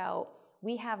think about,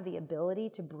 we have the ability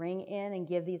to bring in and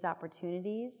give these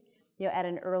opportunities, at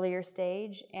an earlier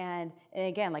stage. And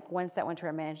again, like once that went to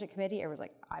our management committee, everyone's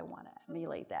like, I want to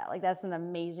emulate that. Like, that's an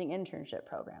amazing internship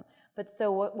program. But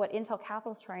so what Intel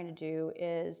Capital is trying to do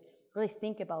is really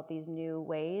think about these new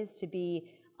ways to be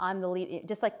on the lead,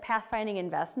 just like pathfinding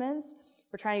investments.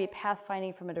 We're trying to be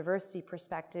pathfinding from a diversity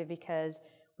perspective, because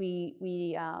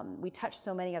we touch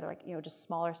so many other, just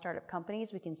smaller startup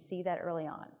companies. We can see that early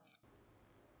on.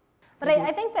 But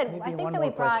I think that we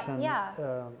brought,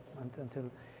 until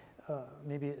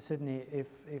maybe Sydney, if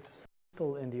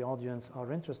people in the audience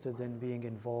are interested in being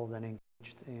involved and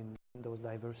engaged in those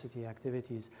diversity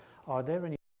activities, are there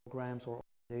any programs or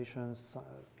organizations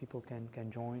people can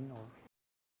join?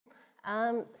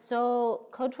 Or so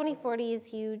Code 2040 is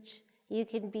huge. You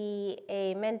can be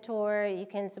a mentor. You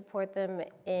can support them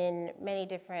in many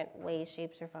different ways,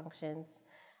 shapes, or functions.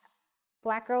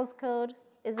 Black Girls Code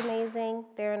is amazing.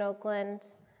 They're in Oakland.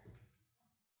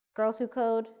 Girls Who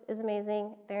Code is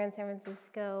amazing. They're in San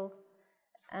Francisco.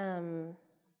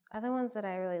 Other ones that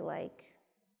I really like,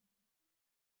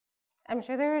 I'm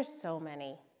sure there are so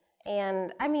many.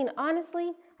 And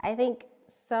honestly, I think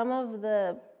some of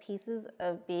the pieces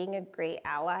of being a great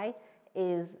ally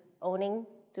is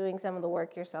doing some of the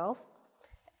work yourself.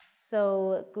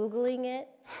 So Googling it,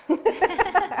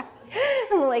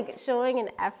 like showing an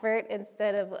effort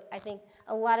instead of, I think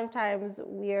a lot of times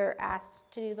we're asked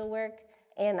to do the work,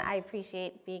 and I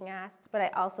appreciate being asked, but I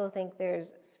also think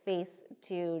there's space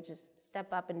to just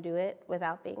step up and do it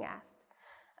without being asked.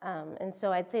 And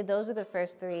so I'd say those are the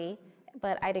first three,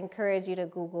 but I'd encourage you to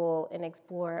Google and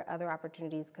explore other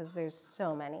opportunities because there's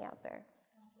so many out there.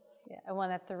 Yeah, and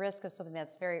one at the risk of something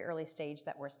that's very early stage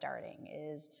that we're starting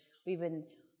is we've been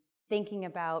thinking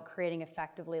about creating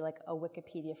effectively like a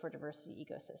Wikipedia for diversity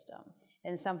ecosystem,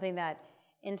 and something that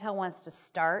Intel wants to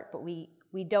start, but we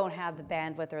don't have the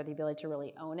bandwidth or the ability to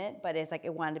really own it, but it's like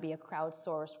it wanted to be a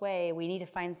crowdsourced way. We need to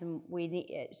find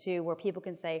where people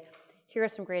can say, here are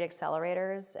some great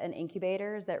accelerators and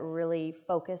incubators that really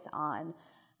focus on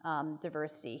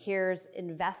diversity. Here's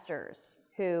investors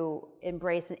who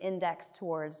embrace an index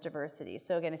towards diversity.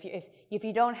 So again, if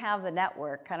you don't have the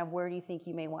network, kind of where do you think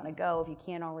you may want to go if you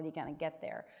can't already kind of get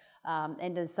there?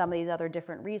 And then some of these other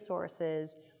different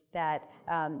resources that,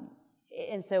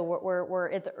 and so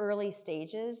we're at the early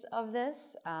stages of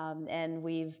this, and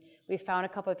we've found a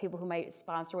couple of people who might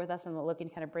sponsor with us, and we're looking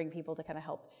to kind of bring people to kind of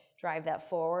help drive that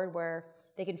forward, where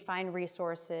they can find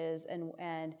resources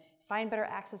and find better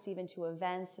access even to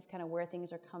events of kind of where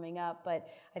things are coming up. But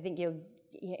I think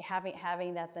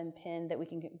having that then pinned that we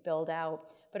can build out.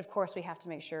 But of course, we have to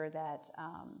make sure that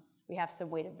we have some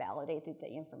way to validate that the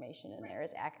information in there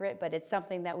is accurate. But it's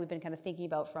something that we've been kind of thinking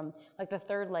about from like the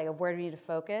third leg of where do we need to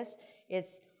focus.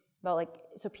 It's about like,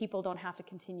 so people don't have to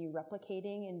continue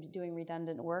replicating and doing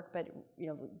redundant work, but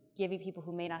giving people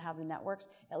who may not have the networks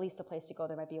at least a place to go.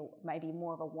 There might be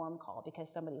more of a warm call because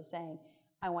somebody is saying,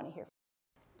 I want to hear.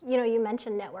 You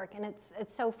mentioned network, and it's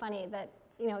so funny that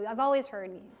I've always heard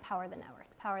power the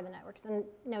networks, and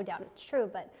no doubt it's true.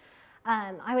 But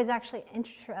I was actually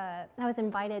I was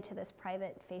invited to this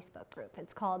private Facebook group.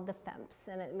 It's called the FEMPS,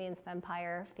 and it means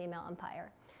Vampire, Female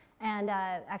Empire. And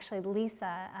actually,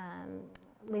 Lisa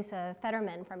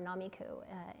Fetterman from Namiku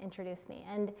introduced me,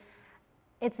 and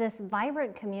it's this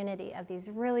vibrant community of these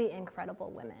really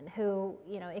incredible women who,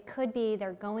 it could be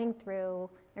they're going through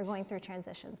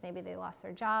transitions. Maybe they lost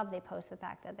their job. They post the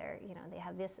fact that they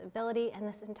have this ability, and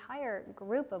this entire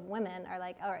group of women are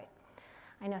like, all right,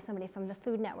 I know somebody from the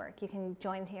Food Network. You can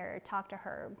join here, talk to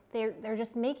her. They're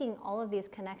just making all of these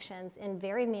connections in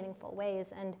very meaningful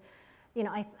ways, and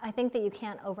I think that you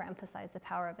can't overemphasize the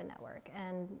power of a network,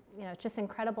 and it's just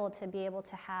incredible to be able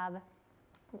to have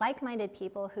like-minded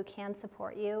people who can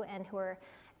support you and who are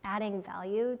adding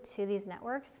value to these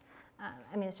networks.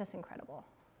 It's just incredible.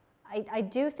 I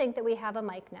do think that we have a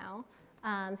mic now,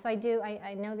 so I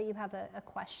know that you have a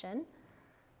question.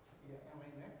 Yeah, am I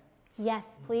next?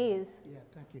 Yes, please. Yeah,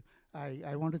 thank you.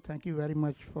 I want to thank you very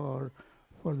much for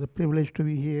the privilege to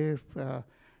be here,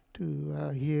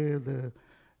 to hear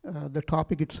the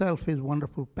topic itself is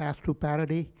wonderful, path to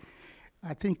parity.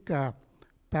 I think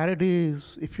parity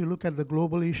is, if you look at the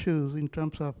global issues in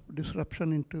terms of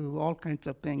disruption into all kinds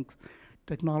of things,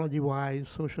 technology-wise,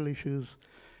 social issues,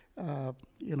 the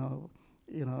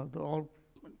all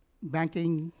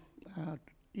banking,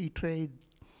 e-trade,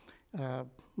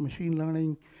 machine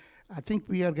learning. I think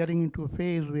we are getting into a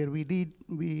phase where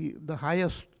the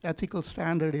highest ethical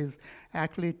standard is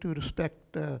actually to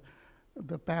respect the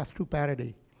path to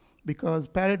parity, because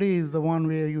parity is the one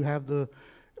where you have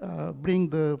bring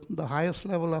the highest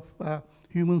level of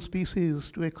human species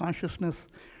to a consciousness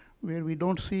where we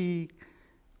don't see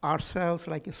ourselves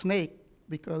like a snake,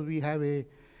 because we have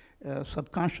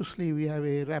subconsciously we have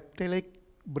a reptilic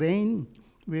brain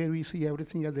where we see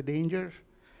everything as a danger.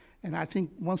 And I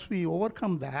think once we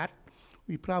overcome that,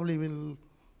 we probably will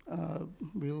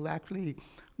actually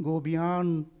go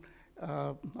beyond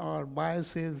our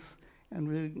biases, and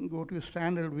we'll go to a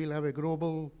standard. We'll have a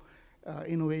global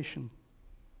innovation.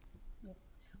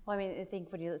 Well, I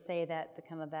think when you say that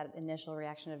that initial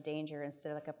reaction of danger, instead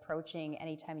of like approaching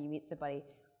anytime you meet somebody,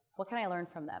 what can I learn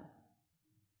from them,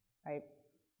 right?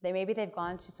 Maybe they've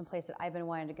gone to some place that I've been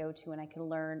wanting to go to, and I can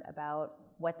learn about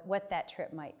what that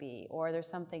trip might be, or there's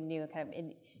something new.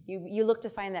 You look to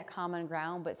find that common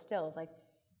ground, but still, it's like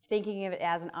thinking of it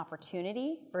as an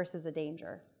opportunity versus a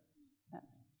danger. Yeah.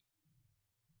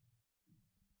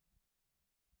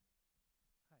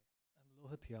 Hi,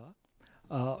 I'm Lohit here.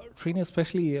 Trina,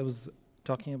 especially, I was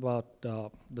talking about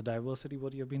the diversity,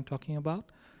 what you've been talking about.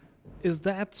 Is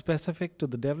that specific to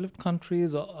the developed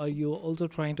countries, or are you also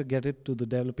trying to get it to the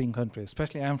developing countries?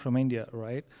 Especially, I'm from India,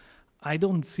 right? I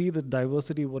don't see the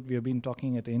diversity what we have been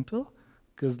talking at Intel,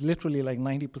 because literally like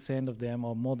 90% of them,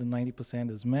 or more than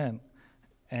 90% is men,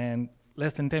 and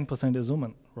less than 10% is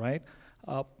women, right?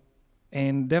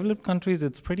 In developed countries,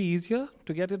 it's pretty easier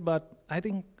to get it, but I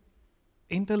think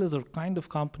Intel is a kind of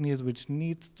companies which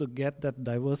needs to get that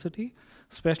diversity,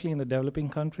 especially in the developing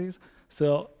countries.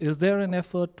 So is there an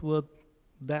effort with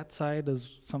that side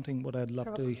is something what I'd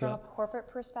love to hear. From a corporate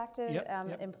perspective,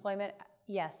 employment,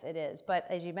 yes, it is. But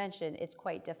as you mentioned, it's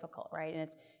quite difficult, right? And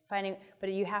it's finding,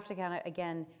 but you have to kind of,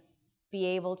 again, be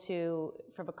able to,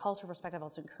 from a cultural perspective,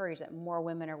 also encourage that more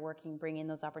women are working, bringing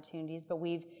those opportunities. But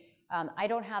we've, I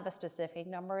don't have the specific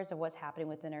numbers of what's happening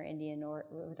within our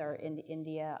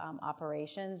India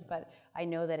operations, but I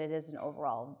know that it is an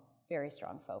overall very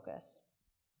strong focus.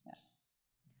 Yeah.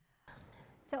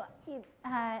 So,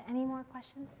 any more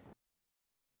questions?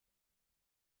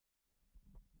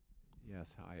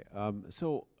 Yes, hi.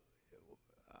 So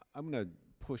I'm going to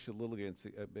push a little against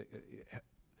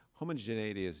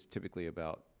homogeneity is typically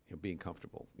about being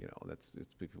comfortable. That's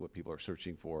what people are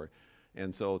searching for.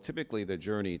 And so typically the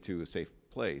journey to a safe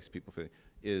place, people feel,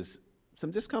 is some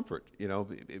discomfort,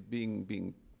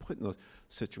 being put in those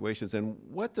situations. And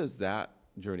what does that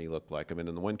journey look like? I mean,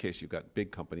 in the one case, you've got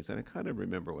big companies, and I kind of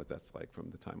remember what that's like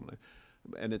from the time when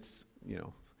and it's,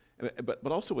 but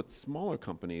also with smaller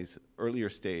companies, earlier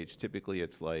stage, typically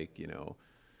it's like,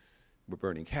 we're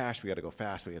burning cash, we got to go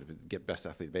fast, we got to get best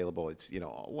athlete available. It's, a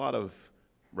lot of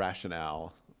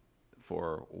rationale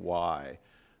for why.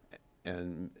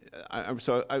 And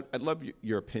so I'd love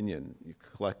your opinion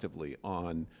collectively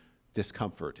on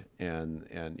discomfort,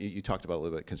 and you talked about a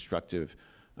little bit constructive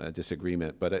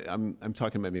disagreement, but I'm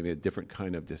talking about maybe a different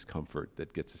kind of discomfort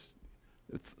that gets us.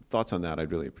 Thoughts on that?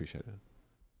 I'd really appreciate it.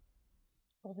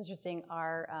 Well, it's interesting.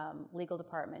 Our legal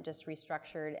department just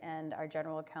restructured, and our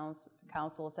general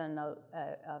counsel sent a note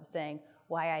of saying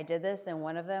why I did this, and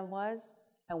one of them was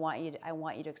I want you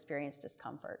to experience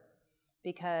discomfort,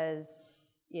 because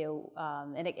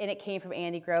and it came from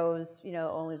Andy Grove's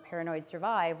only the paranoid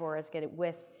survive, whereas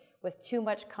with too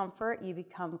much comfort you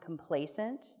become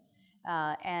complacent,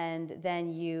 and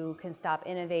then you can stop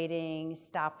innovating,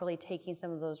 stop really taking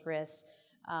some of those risks.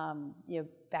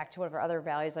 Back to one of our other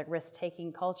values, like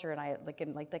risk-taking culture, and I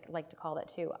like to call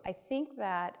that too. I think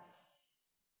that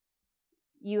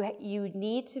you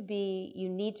need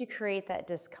to create that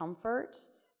discomfort,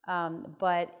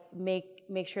 but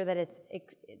make sure that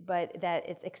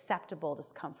it's acceptable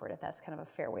discomfort, if that's kind of a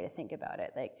fair way to think about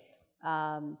it.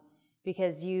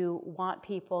 Because you want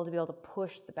people to be able to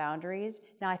push the boundaries.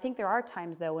 Now, I think there are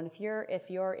times though when if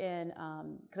you're in,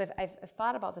 because I've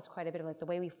thought about this quite a bit, like the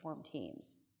way we form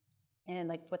teams, and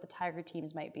like what the Tiger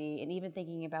teams might be, and even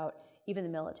thinking about even the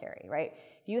military, right?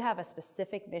 If you have a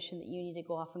specific mission that you need to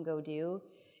go off and go do,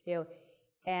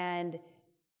 and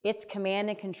it's command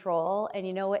and control, and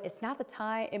you know what, it's not the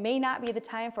time, it may not be the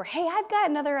time for, hey, I've got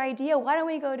another idea, why don't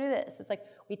we go do this? It's like,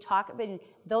 we talk, but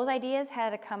those ideas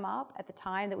had to come up at the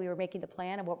time that we were making the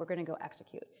plan of what we're gonna go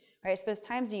execute, right? So there's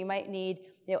times you might need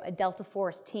a Delta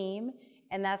Force team,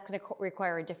 and that's gonna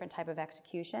require a different type of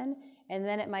execution, and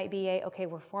then it might be okay,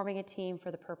 we're forming a team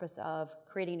for the purpose of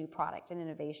creating a new product and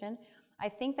innovation. I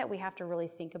think that we have to really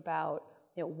think about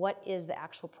what is the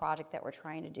actual project that we're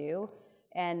trying to do,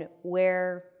 and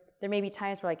where there may be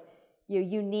times where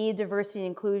you need diversity and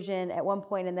inclusion at one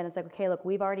point, and then it's like, okay, look,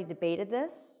 we've already debated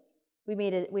this, we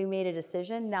made a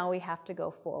decision, now we have to go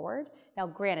forward. Now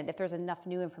granted, if there's enough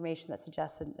new information that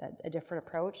suggests a different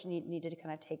approach, you need to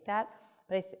kind of take that.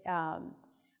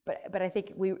 But I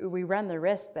think we run the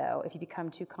risk though, if you become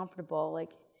too comfortable,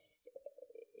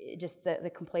 just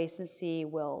the complacency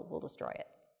will destroy it.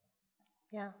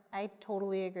 Yeah, I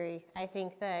totally agree. I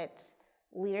think that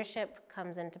leadership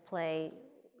comes into play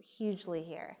hugely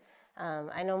here.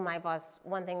 I know my boss,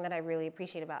 one thing that I really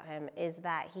appreciate about him is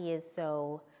that he is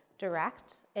so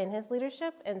direct in his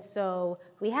leadership, and so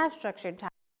we have structured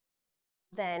time,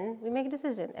 then we make a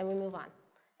decision and we move on.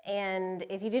 And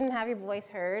if you didn't have your voice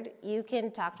heard, you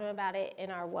can talk to him about it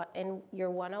in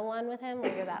your one-on-one with him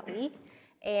later that week,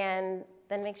 and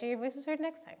then make sure your voice was heard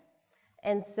next time.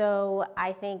 And so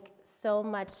I think so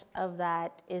much of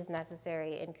that is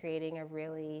necessary in creating a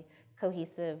really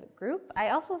cohesive group. I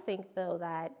also think though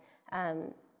that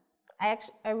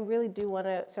I really do want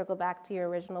to circle back to your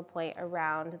original point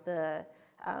around the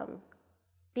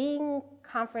being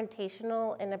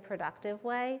confrontational in a productive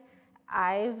way.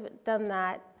 I've done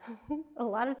that a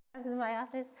lot of times in my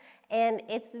office, and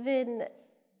it's been,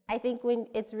 I think when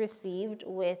it's received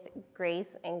with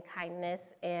grace and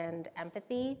kindness and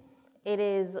empathy, it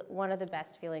is one of the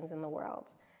best feelings in the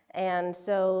world. And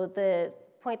so the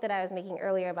point that I was making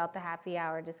earlier about the happy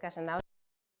hour discussion, that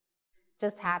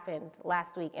just happened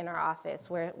last week in our office,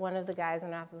 where one of the guys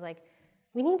in our office was like,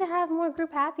 we need to have more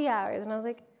group happy hours. And I was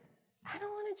like, I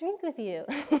don't want to drink with you.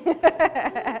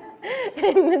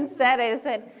 And instead I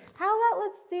said, how about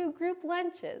let's do group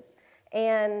lunches?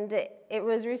 And it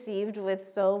was received with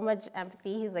so much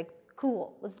empathy. He's like,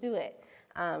 cool, let's do it.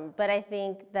 But I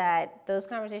think that those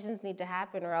conversations need to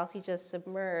happen, or else you just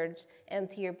submerge. And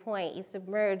to your point, you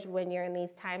submerge when you're in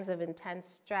these times of intense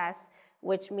stress,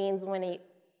 which means when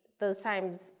those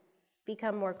times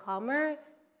become more calmer,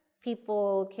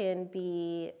 people can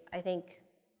be, I think,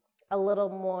 a little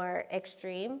more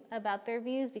extreme about their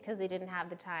views because they didn't have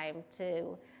the time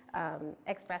to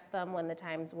express them when the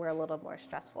times were a little more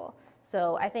stressful.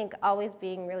 So I think always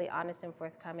being really honest and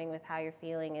forthcoming with how you're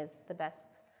feeling is the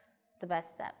best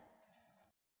step.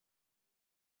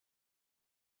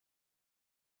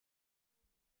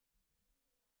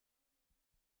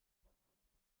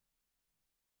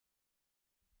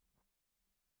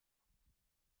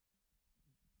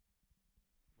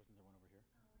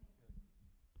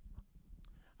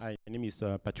 Hi, my name is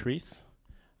Patrice.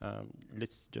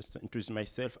 Let's just introduce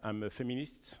myself. I'm a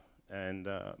feminist, and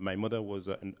my mother was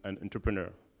an entrepreneur.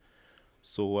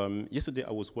 So yesterday I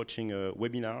was watching a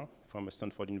webinar from a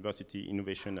Stanford University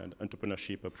Innovation and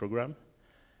Entrepreneurship program,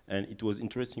 and it was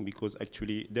interesting because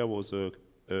actually there was a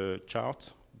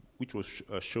chart which was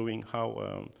showing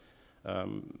how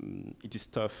it is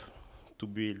tough to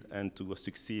build and to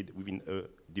succeed within a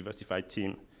diversified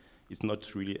team. It's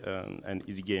not really an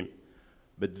easy game.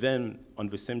 But then on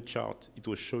the same chart, it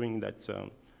was showing that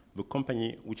the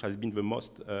company which has been the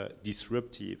most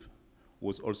disruptive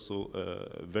was also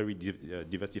a very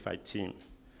diversified team.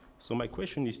 So my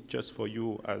question is just for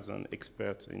you as an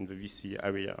expert in the VC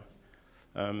area.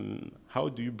 How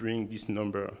do you bring this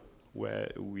number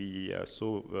where we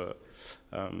saw,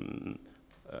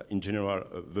 in general,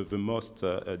 the most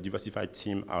diversified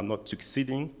team are not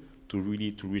succeeding to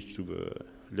really reach to the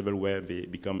level where they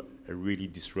become really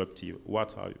disruptive?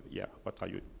 What are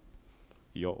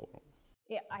your?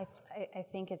 Yeah, I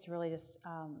think it's really just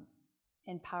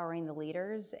empowering the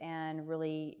leaders and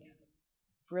really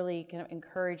kind of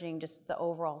encouraging just the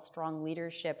overall strong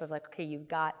leadership of like, okay,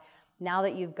 now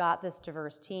that you've got this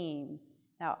diverse team,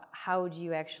 now how do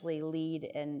you actually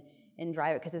lead and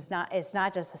drive it? Because it's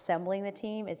not just assembling the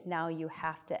team, it's now you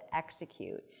have to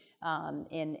execute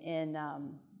in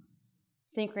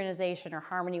synchronization or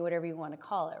harmony, whatever you want to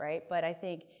call it, right? But I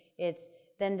think it's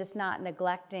then just not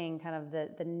neglecting kind of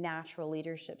the natural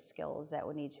leadership skills that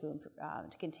would need to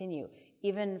continue,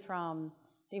 even from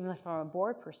a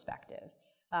board perspective,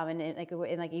 and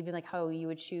even like how you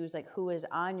would choose like who is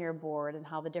on your board and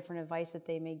how the different advice that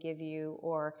they may give you,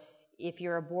 or if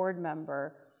you're a board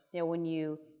member, when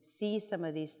you see some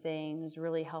of these things,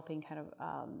 really helping kind of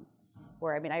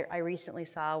where, I mean, I recently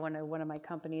saw one of my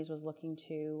companies was looking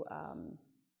to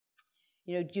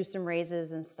do some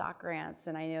raises and stock grants,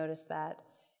 and I noticed that.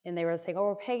 And they were saying, oh,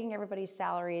 we're paying everybody's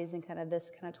salaries in kind of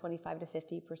this kind of 25 to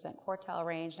 50% quartile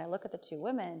range. And I look at the two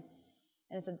women,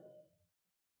 and I said,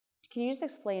 can you just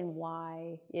explain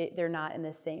why they're not in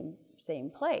the same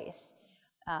place?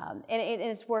 And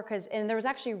it's because there was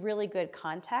actually really good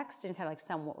context, and kind of like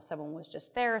someone was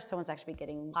just there, someone's actually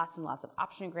getting lots and lots of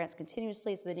option grants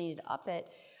continuously, so they needed to up it.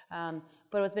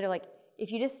 But it was a bit of like,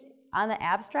 if you just, on the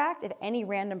abstract, if any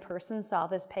random person saw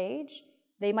this page,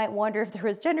 they might wonder if there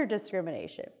was gender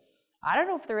discrimination. I don't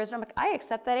know if there is, and I'm like, I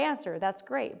accept that answer, that's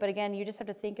great. But again, you just have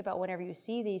to think about whenever you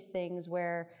see these things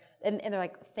where, and they're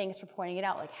like, thanks for pointing it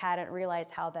out, like hadn't realized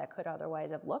how that could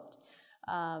otherwise have looked.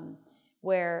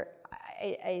 Where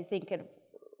I think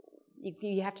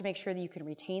you have to make sure that you can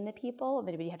retain the people,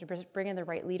 but you have to bring in the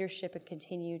right leadership and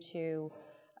continue to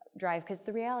drive, because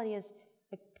the reality is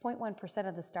like 0.1%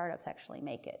 of the startups actually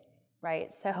make it.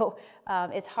 Right, so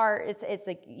it's hard. It's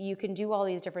like you can do all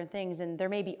these different things, and there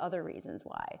may be other reasons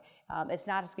why. It's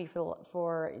not just be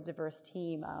for a diverse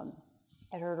team.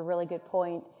 I heard a really good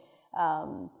point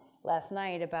last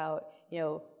night about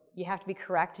you have to be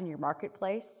correct in your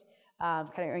marketplace,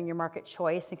 kind of in your market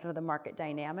choice and kind of the market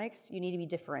dynamics. You need to be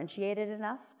differentiated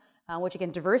enough, which again,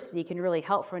 diversity can really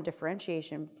help from a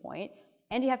differentiation point.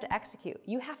 And you have to execute.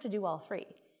 You have to do all three,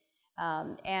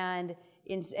 and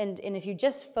if you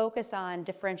just focus on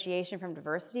differentiation from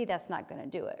diversity, that's not going to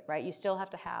do it, right? You still have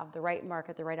to have the right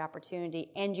market, the right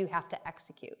opportunity, and you have to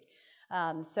execute.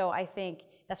 So I think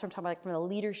that's what I'm talking about, like from the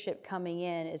leadership coming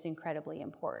in is incredibly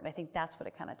important. I think that's what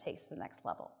it kind of takes to the next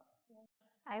level.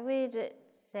 I would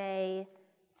say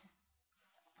just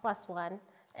 +1.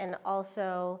 And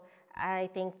also, I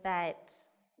think that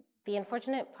the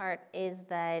unfortunate part is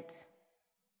that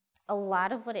a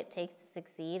lot of what it takes to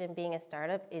succeed in being a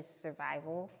startup is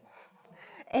survival.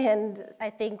 And I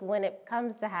think when it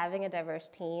comes to having a diverse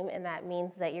team, and that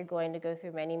means that you're going to go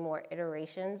through many more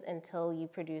iterations until you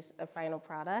produce a final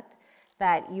product,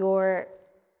 that your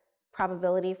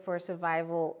probability for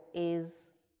survival is,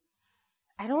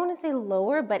 I don't want to say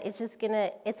lower, but it's just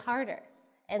it's harder.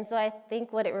 And so I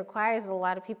think what it requires is a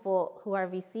lot of people who are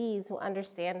VCs who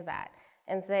understand that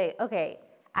and say, okay,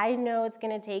 I know it's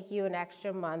going to take you an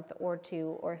extra month or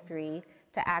 2 or 3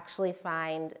 to actually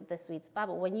find the sweet spot,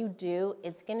 but when you do,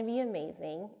 it's going to be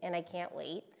amazing, and I can't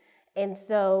wait. And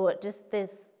so just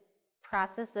this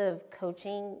process of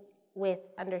coaching with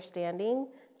understanding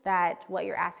that what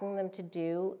you're asking them to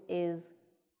do is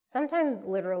sometimes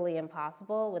literally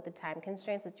impossible with the time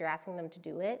constraints that you're asking them to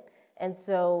do it. And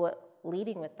so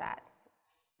leading with that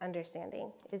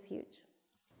understanding is huge.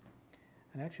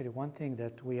 And actually, one thing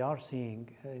that we are seeing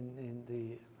in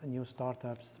the new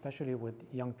startups, especially with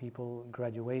young people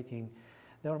graduating,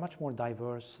 they are much more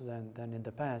diverse than in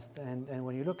the past. And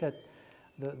when you look at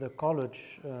the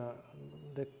college,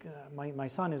 my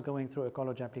son is going through a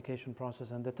college application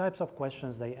process, and the types of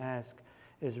questions they ask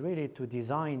is really to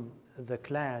design the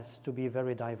class to be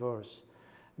very diverse.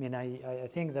 I mean, I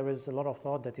think there is a lot of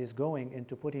thought that is going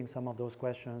into putting some of those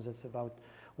questions. It's about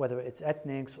whether it's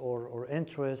ethnics or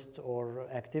interests or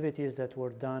activities that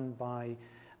were done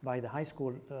by the high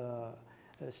school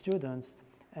students.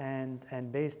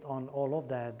 And based on all of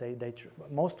that,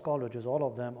 most colleges, all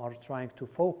of them, are trying to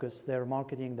focus their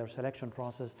marketing, their selection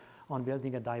process on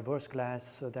building a diverse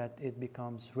class so that it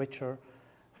becomes richer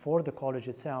for the college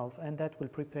itself, and that will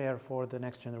prepare for the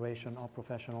next generation of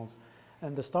professionals.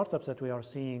 And the startups that we are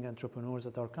seeing, entrepreneurs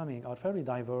that are coming, are fairly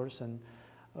diverse and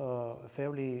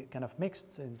fairly kind of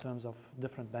mixed in terms of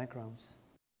different backgrounds.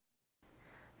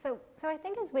 So I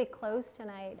think as we close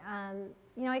tonight,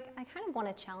 you know, I kind of want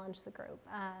to challenge the group.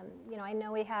 You know, I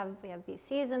know we have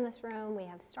VCs in this room, we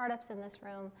have startups in this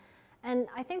room, and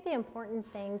I think the important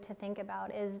thing to think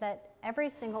about is that every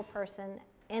single person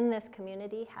in this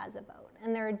community has a vote,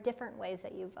 and there are different ways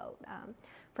that you vote.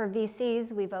 For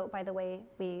VCs, we vote by the way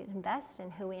we invest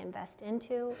and who we invest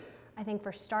into. I think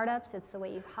for startups, it's the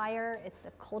way you hire, it's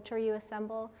the culture you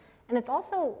assemble, and it's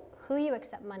also who you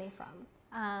accept money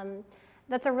from.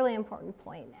 That's a really important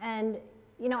point. And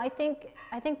you know, I think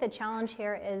the challenge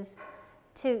here is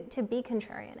to be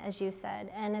contrarian, as you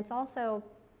said, and it's also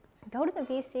go to the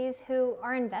VCs who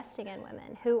are investing in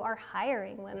women, who are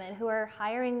hiring women, who are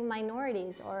hiring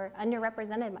minorities or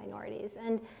underrepresented minorities.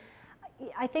 And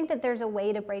I think that there's a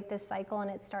way to break this cycle, and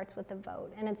it starts with the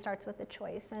vote, and it starts with the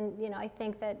choice. And you know, I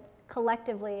think that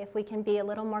collectively, if we can be a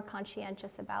little more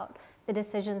conscientious about the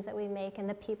decisions that we make and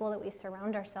the people that we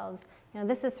surround ourselves, you know,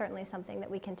 this is certainly something that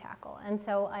we can tackle. And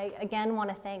so I again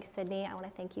want to thank Sydney. I want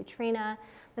to thank you, Trina.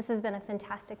 This has been a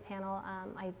fantastic panel.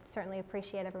 I certainly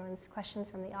appreciate everyone's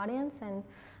questions from the audience, and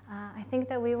I think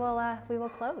that we will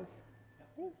close.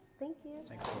 Thanks. Thank you.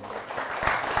 Thanks so much.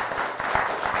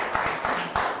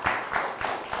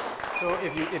 So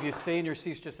if you stay in your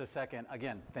seats just a second,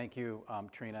 again, thank you,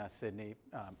 Trina, Sydney,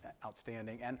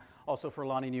 outstanding, and also for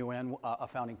Lani Nguyen, a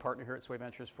founding partner here at Sway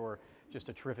Ventures, for just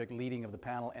a terrific leading of the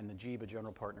panel, and Najib, a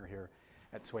general partner here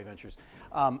at Sway Ventures.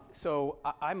 So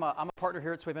I'm a partner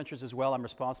here at Sway Ventures as well. I'm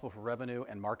responsible for revenue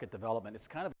and market development. It's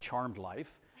kind of a charmed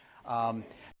life,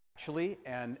 actually,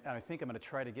 and I think I'm going to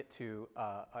try to get to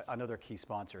another key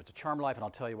sponsor. It's a charmed life, and I'll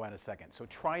tell you why in a second. So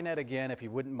TriNet again, if you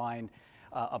wouldn't mind.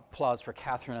 Applause for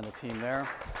Catherine and the team there.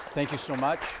 Thank you so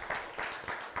much.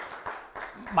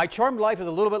 My charmed life is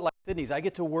a little bit like Sydney's. I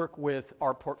get to work with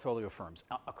our portfolio firms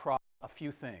across a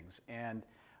few things. And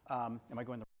am I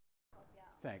going the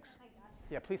Thanks.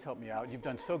 Yeah, please help me out. You've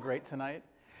done so great tonight.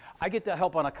 I get to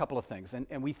help on a couple of things.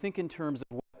 And we think in terms of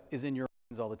what is in your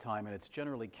hands all the time. And it's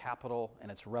generally capital,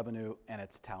 and it's revenue, and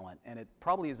it's talent. And it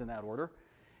probably is in that order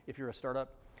if you're a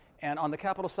startup. And on the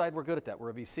capital side, we're good at that.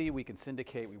 We're a VC, we can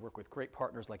syndicate, we work with great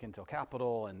partners like Intel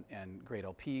Capital and great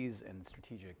LPs and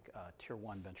strategic tier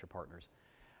 1 venture partners.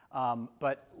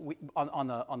 But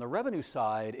on the revenue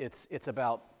side, it's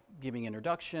about giving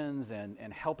introductions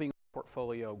and helping the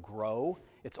portfolio grow.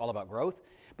 It's all about growth.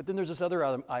 But then there's this other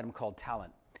item called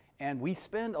talent. And we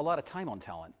spend a lot of time on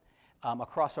talent.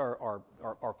 Across our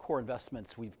core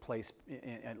investments, we've placed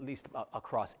at least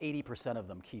across 80% of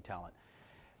them key talent.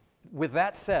 With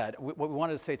that said, what we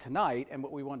wanted to say tonight and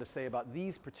what we wanted to say about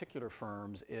these particular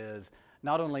firms is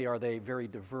not only are they very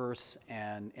diverse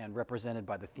and represented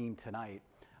by the theme tonight,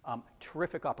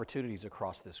 terrific opportunities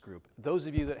across this group. Those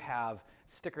of you that have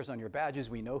stickers on your badges,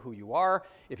 we know who you are.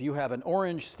 If you have an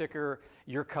orange sticker,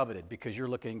 you're coveted because you're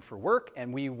looking for work,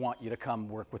 and we want you to come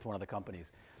work with one of the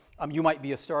companies. You might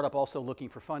be a startup also looking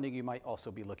for funding. You might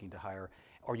also be looking to hire,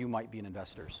 or you might be an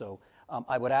investor. So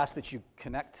I would ask that you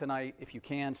connect tonight if you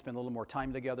can, spend a little more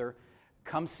time together.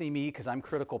 Come see me, because I'm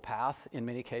critical path in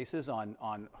many cases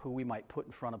on who we might put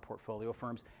in front of portfolio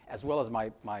firms, as well as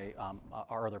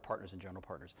our other partners and general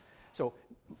partners. So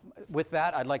with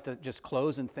that, I'd like to just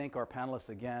close and thank our panelists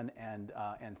again, and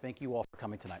thank you all for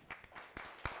coming tonight.